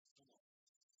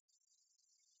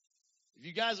 If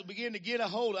you guys will begin to get a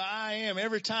hold of I am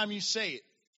every time you say it,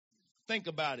 think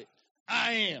about it.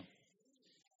 I am.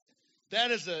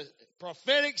 That is a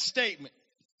prophetic statement.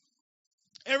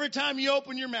 Every time you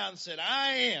open your mouth and said,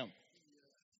 I am.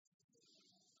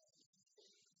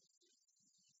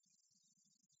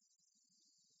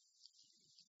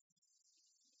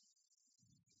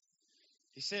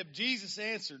 He said, Jesus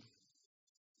answered,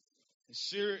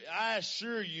 I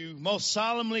assure you, most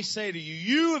solemnly say to you,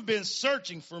 you have been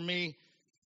searching for me,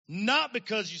 not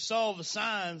because you saw the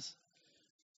signs,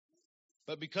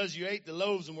 but because you ate the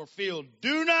loaves and were filled.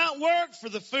 Do not work for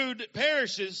the food that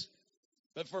perishes,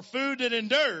 but for food that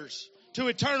endures to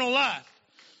eternal life,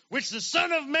 which the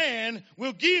Son of Man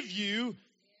will give you.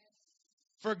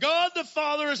 For God the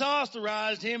Father has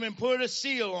authorized him and put a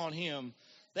seal on him.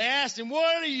 They asked him,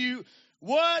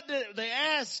 they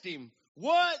asked him,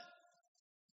 what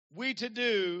we to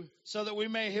do so that we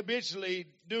may habitually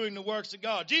doing the works of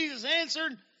God? Jesus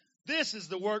answered, this is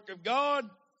the work of God,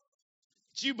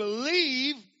 that you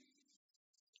believe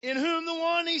in whom the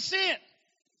one he sent.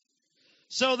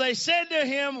 So they said to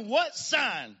him, what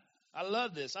sign? I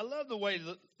love this. I love the way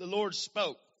the Lord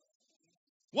spoke.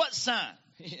 What sign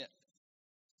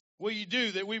will you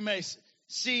do that we may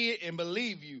see it and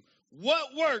believe you?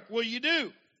 What work will you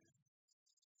do?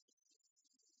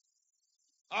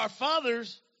 Our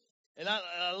fathers, and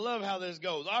I love how this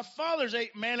goes, our fathers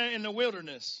ate manna in the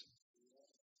wilderness.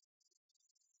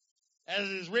 As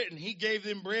it is written, he gave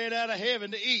them bread out of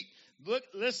heaven to eat. Look,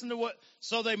 listen to what,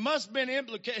 so they must have been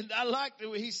implicated. I like the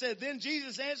way he said, then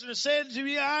Jesus answered and said to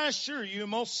me, I assure you,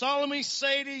 and most solemnly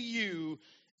say to you,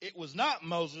 it was not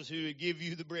Moses who would give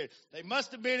you the bread. They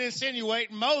must have been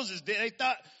insinuating Moses did. They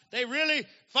thought they really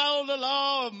followed the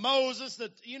law of Moses.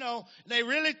 They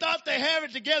really thought they have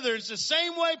it together. It's the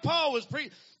same way Paul was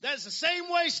that's the same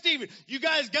way Stephen. You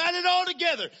guys got it all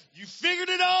together. You figured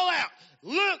it all out.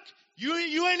 Look, you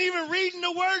ain't even reading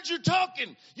the words you're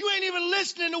talking. You ain't even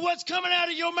listening to what's coming out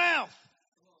of your mouth.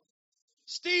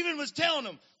 Stephen was telling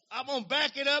them, I'm going to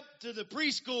back it up to the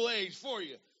preschool age for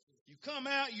you. You come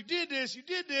out, you did this,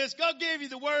 God gave you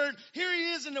the word, here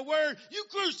he is in the word, you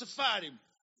crucified him.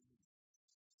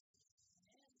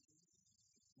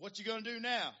 What you going to do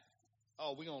now?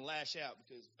 Oh, we're going to lash out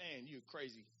because, man, you're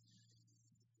crazy.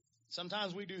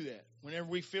 Sometimes we do that. Whenever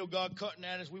we feel God cutting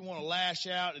at us, we want to lash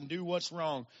out and do what's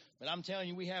wrong. But I'm telling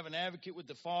you, we have an advocate with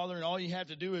the Father, and all you have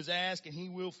to do is ask, and he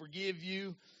will forgive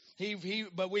you.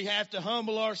 But we have to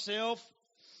humble ourselves.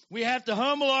 We have to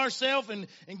humble ourselves and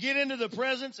get into the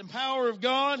presence and power of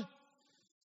God. It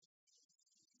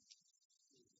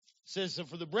says, so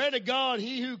for the bread of God,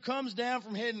 he who comes down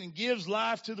from heaven and gives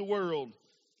life to the world.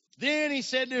 Then he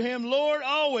said to him, Lord,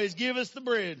 always give us the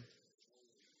bread.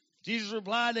 Jesus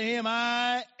replied to him,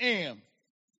 I am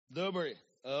the bread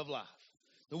of life.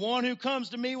 The one who comes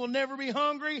to me will never be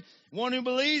hungry. One who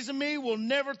believes in me will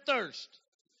never thirst.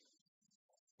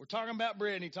 We're talking about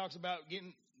bread, and he talks about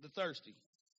getting the thirsty.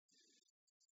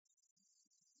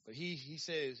 But he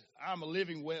says, I'm a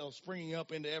living well springing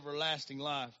up into everlasting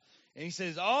life. And he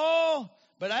says,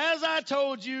 but as I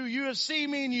told you, you have seen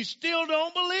me and you still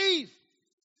don't believe.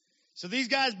 So these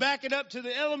guys back it up to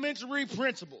the elementary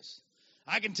principles.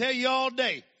 I can tell you all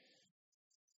day.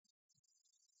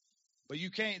 But you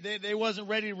can't, they wasn't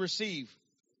ready to receive.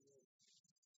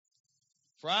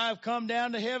 For I have come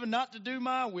down to heaven not to do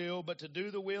my will, but to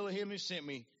do the will of him who sent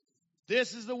me.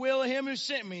 This is the will of him who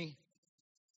sent me,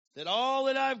 that all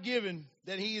that I've given,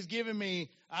 that he has given me,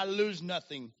 I lose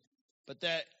nothing, but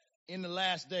that in the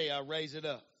last day I raise it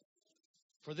up.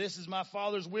 For this is my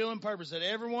Father's will and purpose, that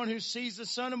everyone who sees the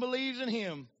Son and believes in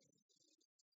him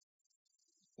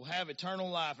will have eternal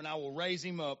life, and I will raise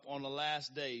him up on the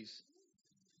last days.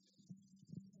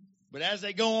 But as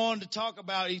they go on to talk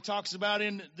about, he talks about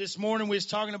this morning we was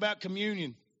talking about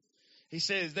communion. He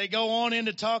says they go on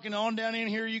into talking on down in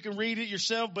here. You can read it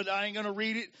yourself, but I ain't going to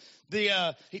read it.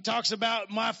 He talks about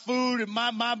my food and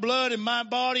my blood and my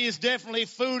body is definitely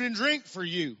food and drink for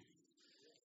you.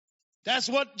 That's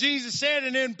what Jesus said.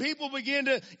 And then people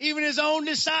even his own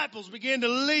disciples began to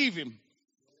leave him.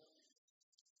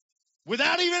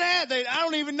 Without even I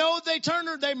don't even know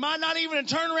if they might not even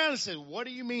turn around and say, what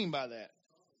do you mean by that?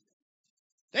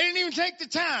 They didn't even take the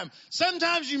time.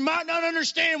 Sometimes you might not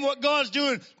understand what God's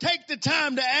doing. Take the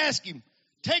time to ask him.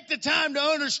 Take the time to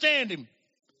understand him.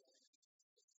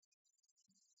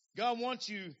 God wants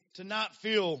you to not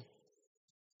feel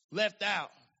left out.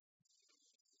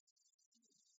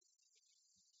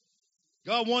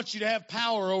 God wants you to have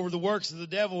power over the works of the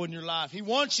devil in your life. He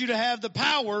wants you to have the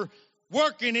power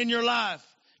working in your life.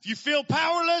 If you feel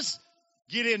powerless,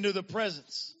 get into the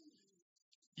presence.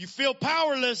 You feel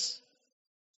powerless,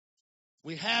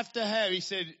 we have to have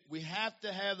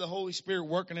the Holy Spirit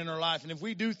working in our life. And if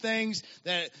we do things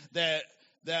that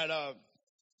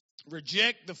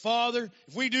reject the Father,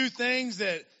 if we do things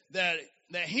that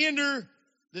hinder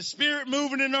the Spirit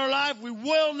moving in our life, we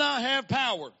will not have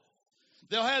power.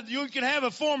 You can have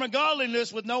a form of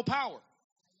godliness with no power.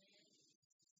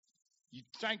 You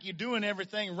think you're doing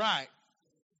everything right,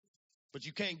 but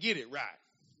you can't get it right.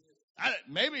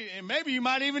 Maybe you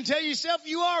might even tell yourself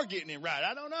you are getting it right.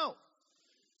 I don't know.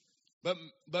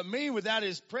 But me, without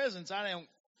his presence, I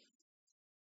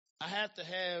have to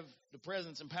have the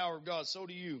presence and power of God. So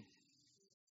do you.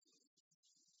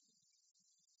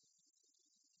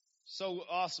 So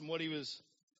awesome what he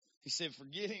said,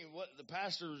 forgetting what the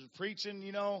pastor was preaching,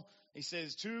 he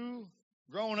says, too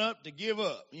grown up to give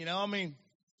up.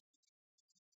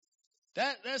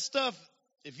 That stuff,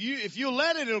 if you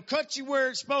let it, it'll cut you where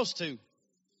it's supposed to.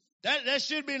 That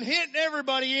should have been hitting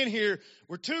everybody in here.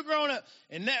 We're too grown up.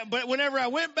 But whenever I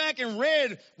went back and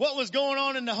read what was going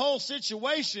on in the whole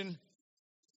situation,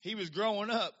 he was growing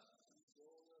up.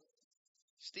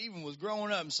 Stephen was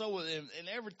growing up, and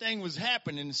everything was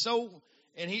happening.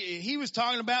 And he was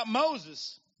talking about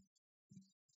Moses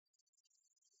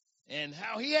and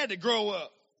how he had to grow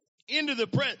up into the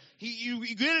present.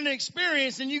 You get an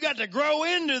experience, and you got to grow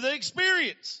into the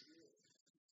experience.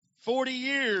 40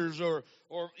 years or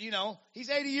he's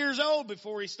 80 years old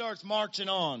before he starts marching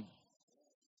on.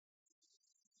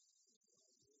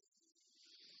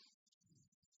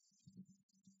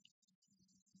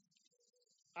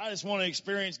 I just want to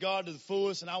experience God to the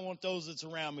fullest, and I want those that's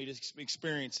around me to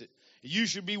experience it. You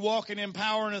should be walking in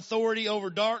power and authority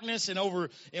over darkness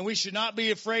and we should not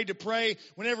be afraid to pray.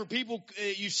 Whenever people,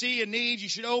 you see a need, you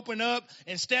should open up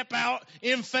and step out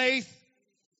in faith.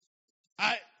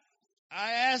 I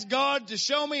ask God to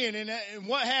show me, and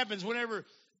what happens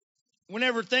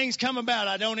whenever things come about,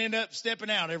 I don't end up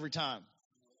stepping out every time.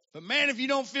 But man, if you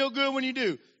don't feel good when you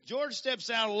do, George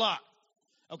steps out a lot.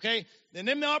 Okay? Then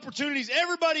them opportunities,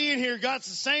 everybody in here got the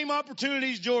same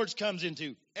opportunities George comes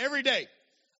into every day.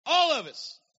 All of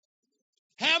us.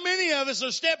 How many of us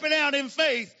are stepping out in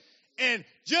faith and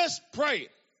just praying?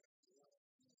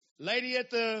 Lady at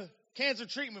the cancer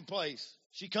treatment place,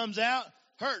 she comes out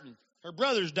hurting. Her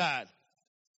brother's died.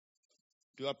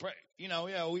 Do I pray?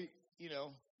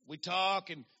 We talk,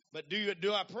 but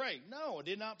do I pray? No, I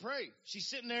did not pray. She's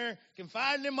sitting there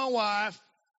confiding in my wife,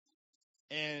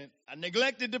 and I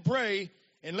neglected to pray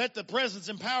and let the presence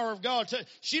and power of God touch.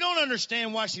 She don't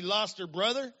understand why she lost her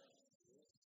brother.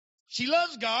 She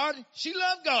loves God. She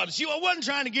loved God. I wasn't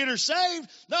trying to get her saved.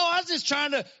 No, I was just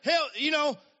trying to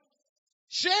help,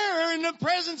 share her in the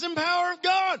presence and power of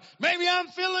God. Maybe I'm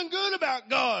feeling good about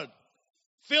God.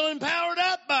 Feeling powered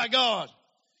up by God.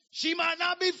 She might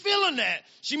not be feeling that.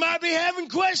 She might be having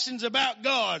questions about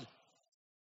God.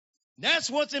 That's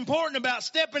what's important about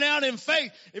stepping out in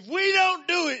faith. If we don't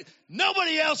do it,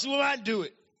 nobody else might do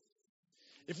it.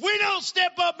 If we don't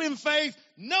step up in faith,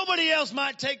 nobody else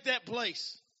might take that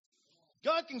place.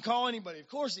 God can call anybody. Of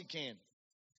course he can.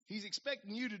 He's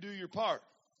expecting you to do your part.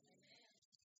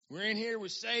 We're in here, we're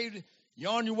saved,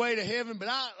 you're on your way to heaven, but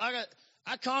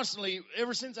I constantly,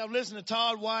 ever since I've listened to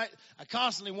Todd White, I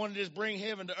constantly want to just bring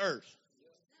heaven to earth.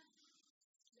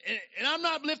 And I'm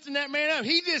not lifting that man up.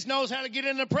 He just knows how to get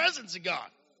in the presence of God.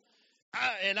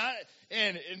 And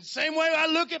in the same way I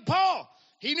look at Paul.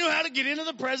 He knew how to get into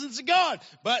the presence of God.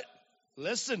 But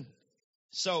listen,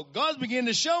 so God's beginning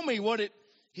to show me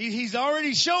He's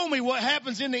already shown me what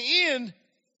happens in the end.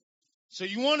 So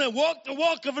you want to walk the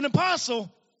walk of an apostle.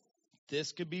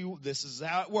 This is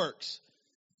how it works.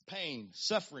 Pain,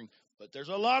 suffering. But there's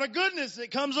a lot of goodness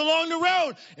that comes along the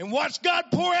road. And watch God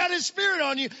pour out his spirit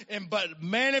on you. But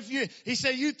man, he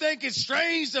said, you think it's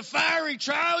strange the fiery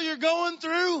trial you're going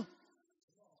through?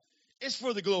 It's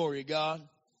for the glory of God.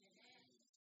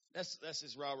 That's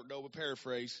his Robert Noble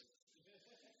paraphrase.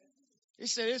 He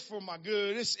said, it's for my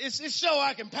good. It's so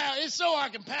I can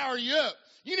power you up.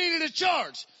 You needed a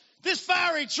charge. This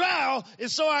fiery trial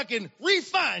is so I can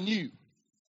refine you.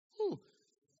 Whew.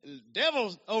 The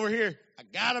devil's over here. I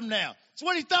got him now. That's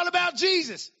what he thought about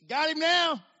Jesus. Got him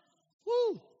now.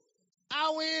 Woo.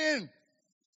 I win.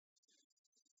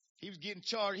 He was getting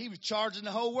charged. He was charging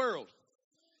the whole world.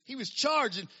 He was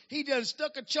charging. He done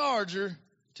stuck a charger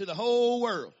to the whole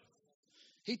world.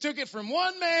 He took it from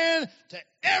one man to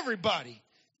everybody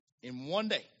in one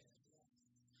day.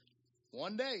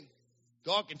 One day.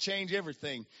 God can change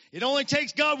everything. It only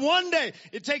takes God one day.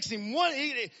 It takes him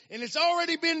and it's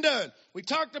already been done. We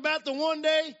talked about the one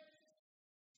day.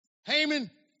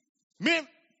 Haman meant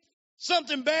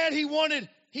something bad. He wanted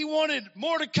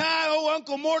Mordecai. Oh,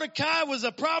 Uncle Mordecai was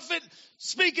a prophet,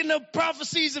 speaking the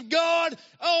prophecies of God,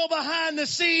 all behind the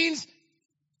scenes.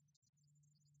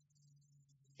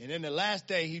 And then the last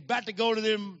day, he's about to go to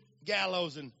them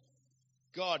gallows, and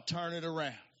God turned it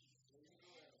around.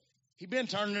 He'd been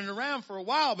turning it around for a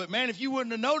while, but man, if you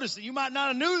wouldn't have noticed it, you might not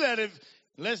have knew that.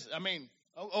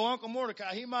 Uncle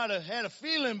Mordecai, he might have had a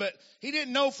feeling, but he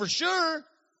didn't know for sure.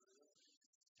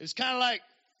 It's kind of like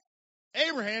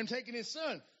Abraham taking his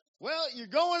son. Well, you're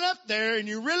going up there and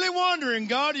you're really wondering,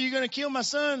 God, are you going to kill my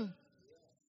son?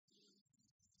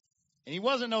 And he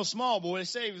wasn't no small boy. They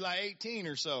say he was like 18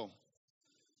 or so.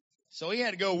 So he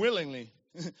had to go willingly.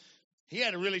 He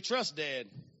had to really trust Dad.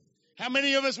 How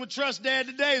many of us would trust Dad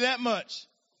today that much?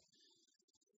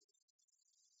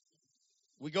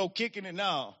 We go kicking it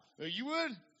now. You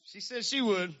would? She said she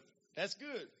would. That's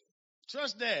good.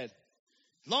 Trust Dad.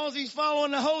 As long as he's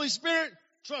following the Holy Spirit,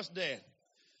 trust Dad.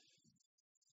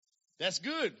 That's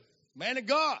good. Man of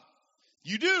God.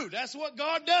 You do. That's what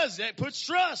God does. That puts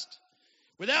trust.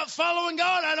 Without following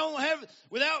God, I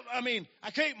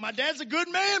can't, my dad's a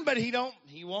good man, but he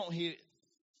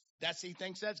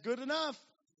thinks that's good enough.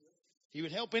 He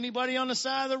would help anybody on the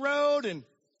side of the road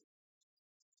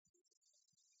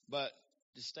but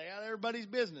just stay out of everybody's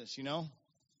business, you know.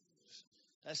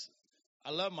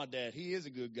 I love my dad. He is a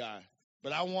good guy.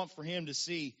 But I want for him to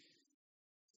see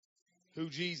who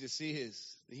Jesus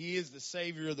is. He is the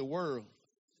Savior of the world.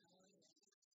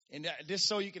 And just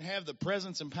so you can have the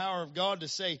presence and power of God to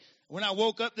say, when I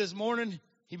woke up this morning,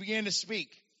 he began to speak.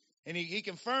 And he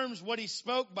confirms what he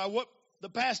spoke by what the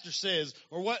pastor says,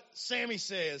 or what Sammy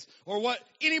says, or what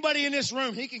anybody in this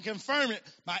room, he can confirm it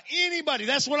by anybody.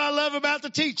 That's what I love about the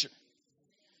teacher.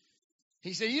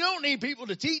 He said, you don't need people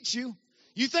to teach you.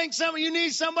 You think you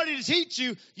need somebody to teach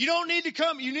you. You don't need to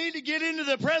come. You need to get into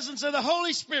the presence of the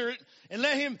Holy Spirit and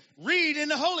let him read in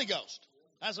the Holy Ghost.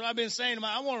 That's what I've been saying to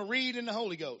I want to read in the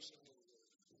Holy Ghost.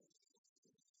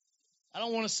 I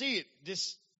don't want to see it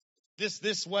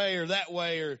this way or that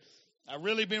way. Or I've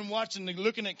really been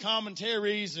looking at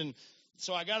commentaries, and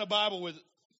so I got a Bible with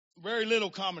very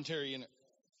little commentary in it.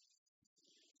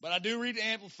 But I do read the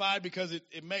Amplified because it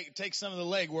takes some of the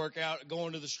legwork out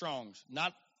going to the Strongs.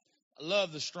 I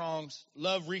love the Strongs,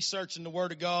 love researching the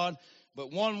Word of God,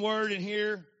 but one word in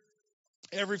here,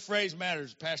 every phrase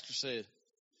matters, the pastor said.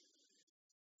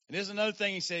 And there's another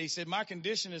thing he said. He said, my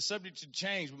condition is subject to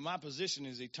change, but my position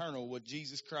is eternal with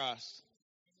Jesus Christ.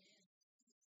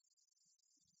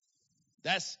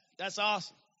 That's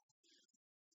awesome.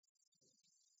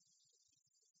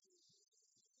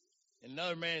 And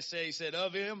another man said, he said,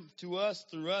 of him, to us,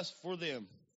 through us, for them.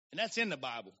 And that's in the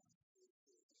Bible.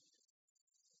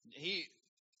 He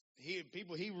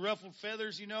ruffled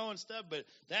feathers, you know, and stuff, but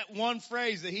that one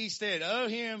phrase that he said, of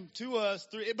him, to us,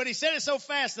 through, but he said it so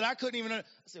fast that I couldn't even, I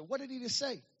said, what did he just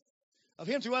say? Of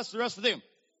him, to us, through us, for them.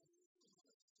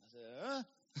 I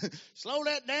said, slow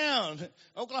that down,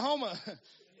 Oklahoma.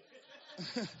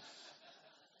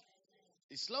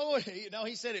 He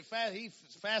said it fast,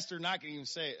 faster than I can even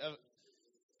say it.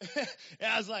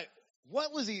 And I was like,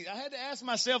 what was he? I had to ask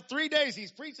myself 3 days.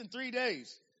 He's preaching 3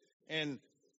 days. And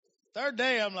third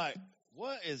day, I'm like,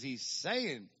 what is he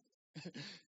saying?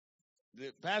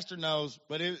 The pastor knows,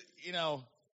 but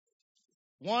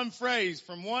one phrase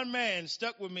from one man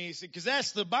stuck with me. He said, because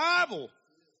that's the Bible.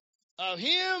 Of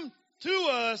him, to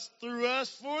us, through us,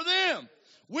 for them.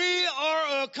 We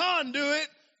are a conduit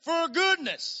for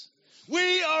goodness.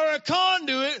 We are a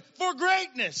conduit for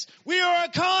greatness. We are a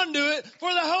conduit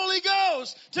for the Holy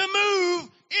Ghost to move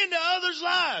into others'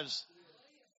 lives.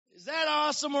 Is that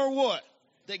awesome or what?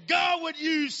 That God would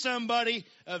use somebody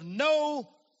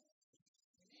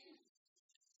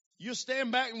you'll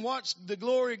stand back and watch the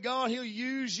glory of God. He'll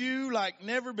use you like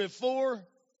never before.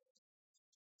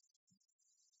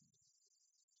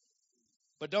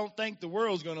 But don't think the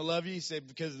world's going to love you. He said,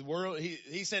 because the world,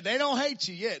 he said, they don't hate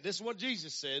you yet. This is what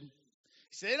Jesus said. He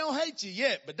said, they don't hate you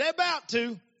yet, but they're about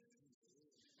to.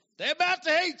 They're about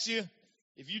to hate you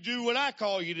if you do what I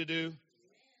call you to do.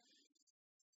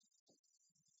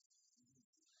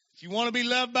 If you want to be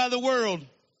loved by the world,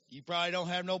 you probably don't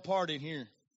have no part in here.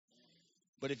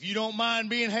 But if you don't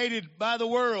mind being hated by the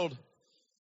world,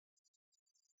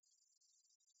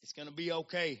 it's going to be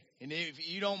okay. And if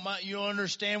you don't mind, you don't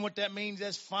understand what that means,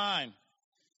 that's fine.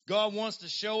 God wants to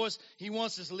show us. He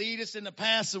wants to lead us in the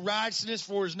paths of righteousness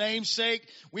for his name's sake.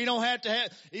 We don't have to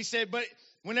he said, but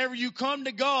whenever you come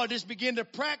to God, just begin to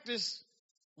practice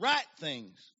right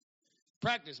things.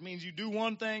 Practice means you do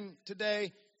one thing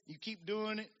today, you keep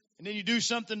doing it, and then you do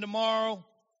something tomorrow.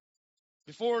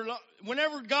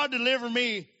 Whenever God delivered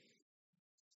me,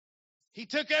 he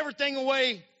took everything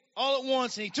away all at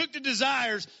once, and he took the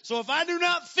desires. So if I do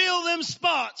not fill them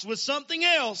spots with something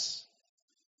else,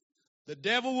 the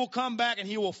devil will come back and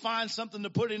he will find something to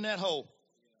put in that hole.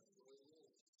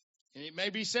 And it may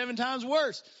be 7 times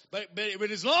worse. But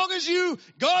as long as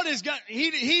God has got,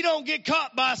 he don't get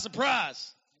caught by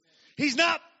surprise. He's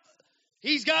not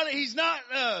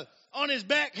on his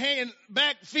back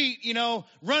feet,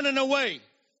 running away.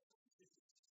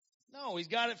 No, he's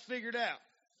got it figured out.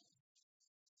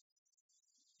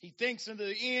 He thinks in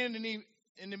the end, and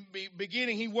in the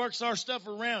beginning, he works our stuff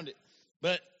around it.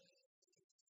 But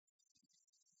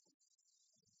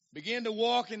begin to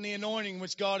walk in the anointing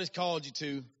which God has called you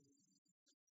to.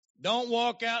 Don't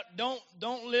walk out.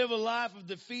 Don't live a life of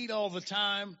defeat all the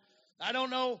time. I don't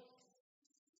know.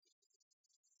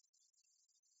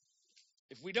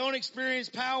 If we don't experience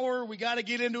power, we got to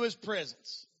get into his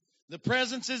presence. The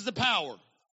presence is the power.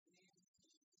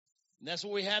 And that's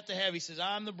what we have to have. He says,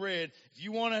 I'm the bread. If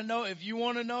you want to know,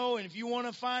 and if you want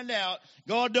to find out,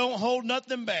 God don't hold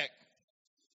nothing back.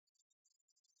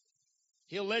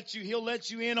 He'll let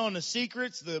you in on the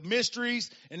secrets, the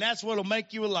mysteries, and that's what'll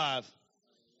make you alive.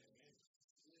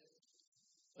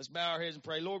 Let's bow our heads and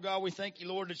pray. Lord God, we thank you,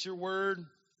 Lord, that your word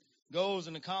goes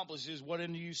and accomplishes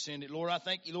whatever you send it. Lord, I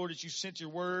thank you, Lord, that you sent your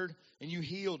word and you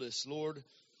healed us, Lord.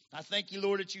 I thank you,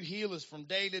 Lord, that you heal us from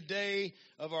day to day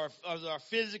of our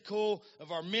physical,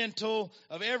 of our mental,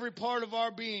 of every part of our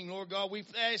being. Lord God, we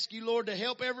ask you, Lord, to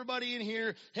help everybody in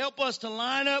here. Help us to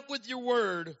line up with your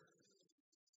word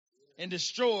and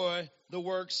destroy the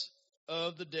works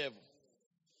of the devil.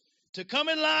 To come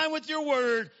in line with your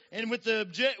word and with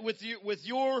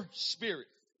your spirit.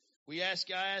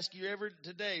 I ask you every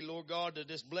today, Lord God, to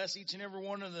just bless each and every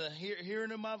one of the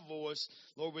hearing of my voice,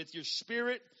 Lord, with your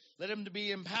spirit. Let them to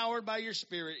be empowered by your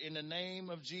spirit in the name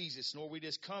of Jesus. Lord, we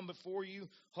just come before you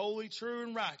holy, true,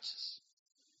 and righteous.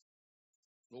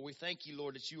 Lord, we thank you,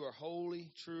 Lord, that you are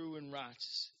holy, true, and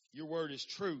righteous. Your word is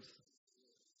truth.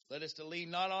 Let us to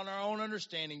lean not on our own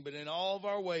understanding, but in all of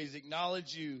our ways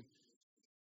acknowledge you.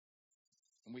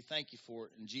 And we thank you for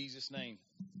it in Jesus' name.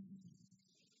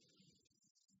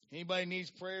 Anybody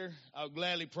needs prayer, I'll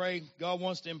gladly pray. God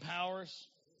wants to empower us.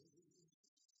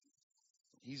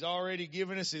 He's already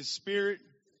given us his spirit,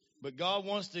 but God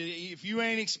wants to, if you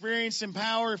ain't experiencing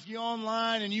power, if you're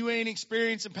online and you ain't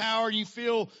experiencing power and you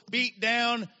feel beat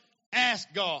down, ask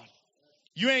God.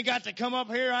 You ain't got to come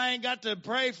up here. I ain't got to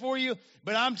pray for you,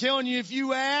 but I'm telling you, if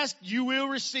you ask, you will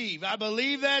receive. I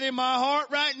believe that in my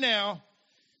heart right now,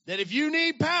 that if you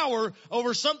need power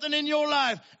over something in your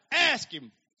life, ask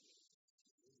him.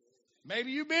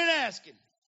 Maybe you've been asking.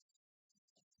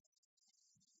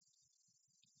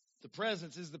 The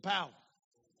presence is the power.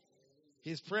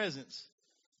 His presence.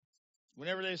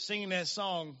 Whenever they're singing that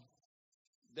song,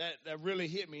 that really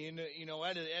hit me. And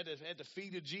at the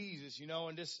feet of Jesus,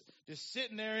 and just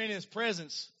sitting there in his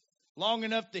presence long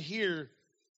enough to hear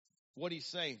what he's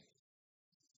saying.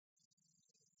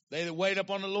 They that wait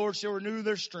upon the Lord shall renew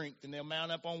their strength, and they'll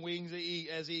mount up on wings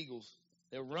as eagles.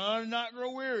 They'll run and not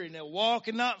grow weary, and they'll walk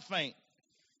and not faint.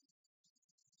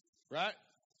 Right?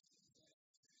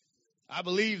 I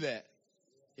believe that.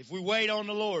 If we wait on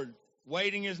the Lord,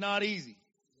 waiting is not easy.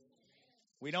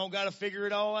 We don't got to figure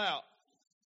it all out.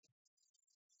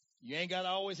 You ain't got to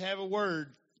always have a word,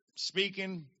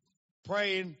 speaking,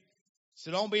 praying.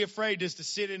 So don't be afraid just to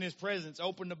sit in his presence,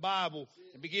 open the Bible,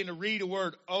 and begin to read a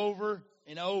word over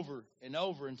and over and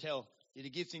over until it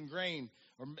gets ingrained.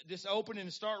 Or just open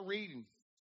and start reading.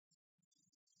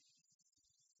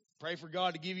 Pray for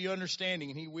God to give you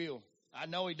understanding, and he will. I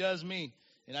know he does me.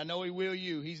 And I know he will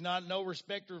you. He's not no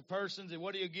respecter of persons. And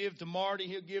what he'll give to Marty,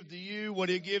 he'll give to you. What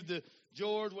he'll give to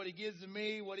George, what he gives to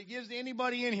me, what he gives to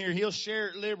anybody in here, he'll share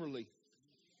it liberally.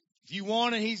 If you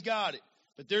want it, he's got it.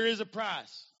 But there is a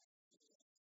price.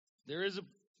 I've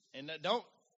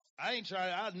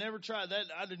never tried that.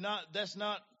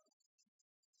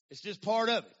 It's just part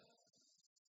of it.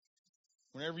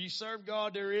 Whenever you serve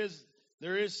God, there is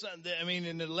something,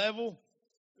 in the level,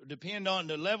 depend on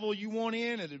the level you want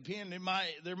in.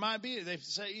 There might be. They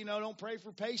say, don't pray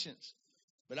for patience.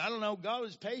 But I don't know. God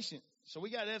is patient. So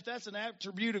if that's an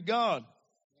attribute of God.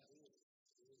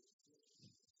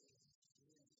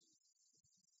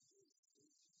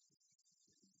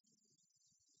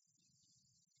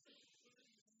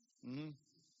 Mm-hmm.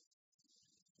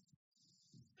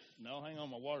 No, hang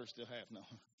on. My water's still half. No.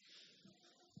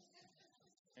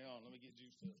 Hang on. Let me get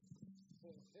juiced up.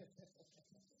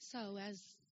 So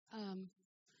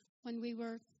when we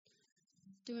were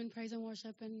doing praise and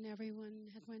worship and everyone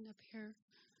had went up here,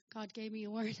 God gave me a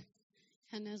word.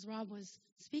 And as Rob was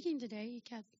speaking today,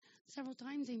 several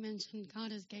times he mentioned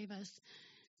God has gave us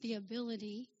the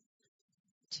ability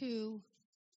to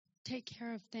take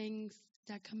care of things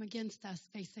that come against us,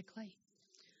 basically.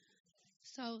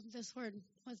 So this word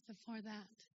was before that.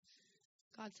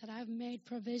 God said, I've made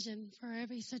provision for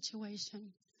every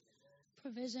situation.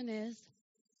 Provision is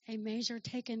a measure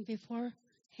taken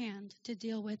beforehand to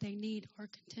deal with a need or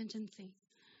contingency.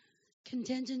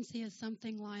 Contingency is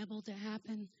something liable to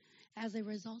happen as a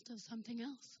result of something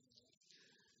else.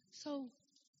 So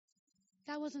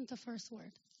that wasn't the first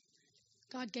word.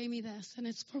 God gave me this, and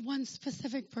it's for one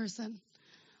specific person.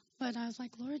 But I was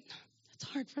like, Lord, it's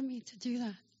hard for me to do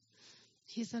that.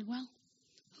 He said, well,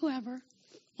 whoever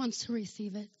wants to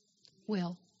receive it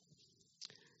will.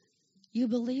 You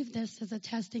believe this is a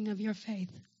testing of your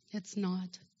faith. It's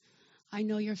not. I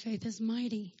know your faith is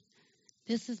mighty.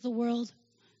 This is the world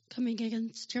coming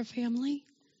against your family.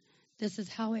 This is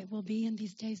how it will be in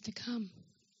these days to come.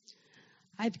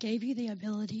 I've gave you the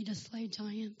ability to slay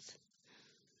giants,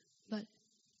 but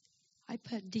I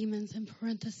put demons in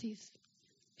parentheses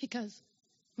because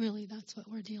really that's what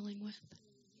we're dealing with.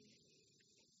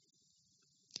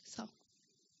 So,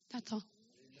 that's all.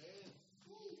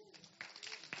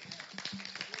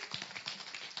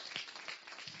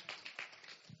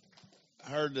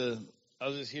 I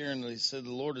was just hearing, they said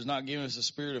the Lord has not given us a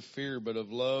spirit of fear, but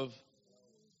of love,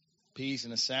 peace,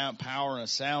 and a sound power and a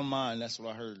sound mind. That's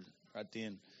what I heard right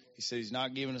then. He said he's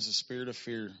not giving us a spirit of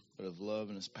fear, but of love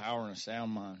and his power and a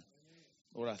sound mind.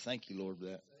 Lord, I thank you, Lord, for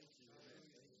that.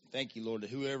 Thank you, Lord, that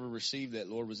whoever received that,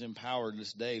 Lord, was empowered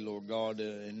this day, Lord God.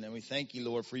 And we thank you,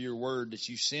 Lord, for your word that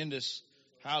you send us.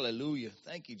 Hallelujah.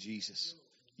 Thank you, Jesus.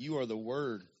 You are the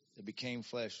word that became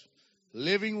flesh.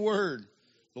 Living word.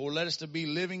 Lord, let us to be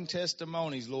living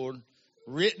testimonies, Lord,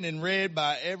 written and read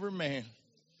by every man.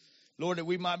 Lord, that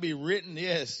we might be written,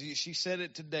 yes, she said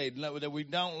it today, that we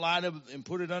don't light up and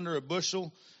put it under a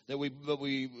bushel, but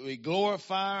we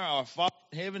glorify our Father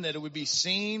in heaven, that it would be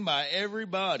seen by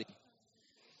everybody.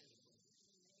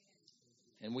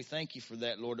 And we thank you for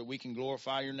that, Lord, that we can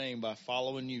glorify your name by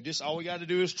following you. Just all we got to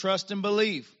do is trust and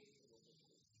believe.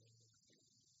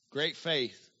 Great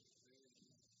faith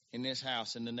in this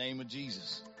house in the name of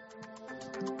Jesus.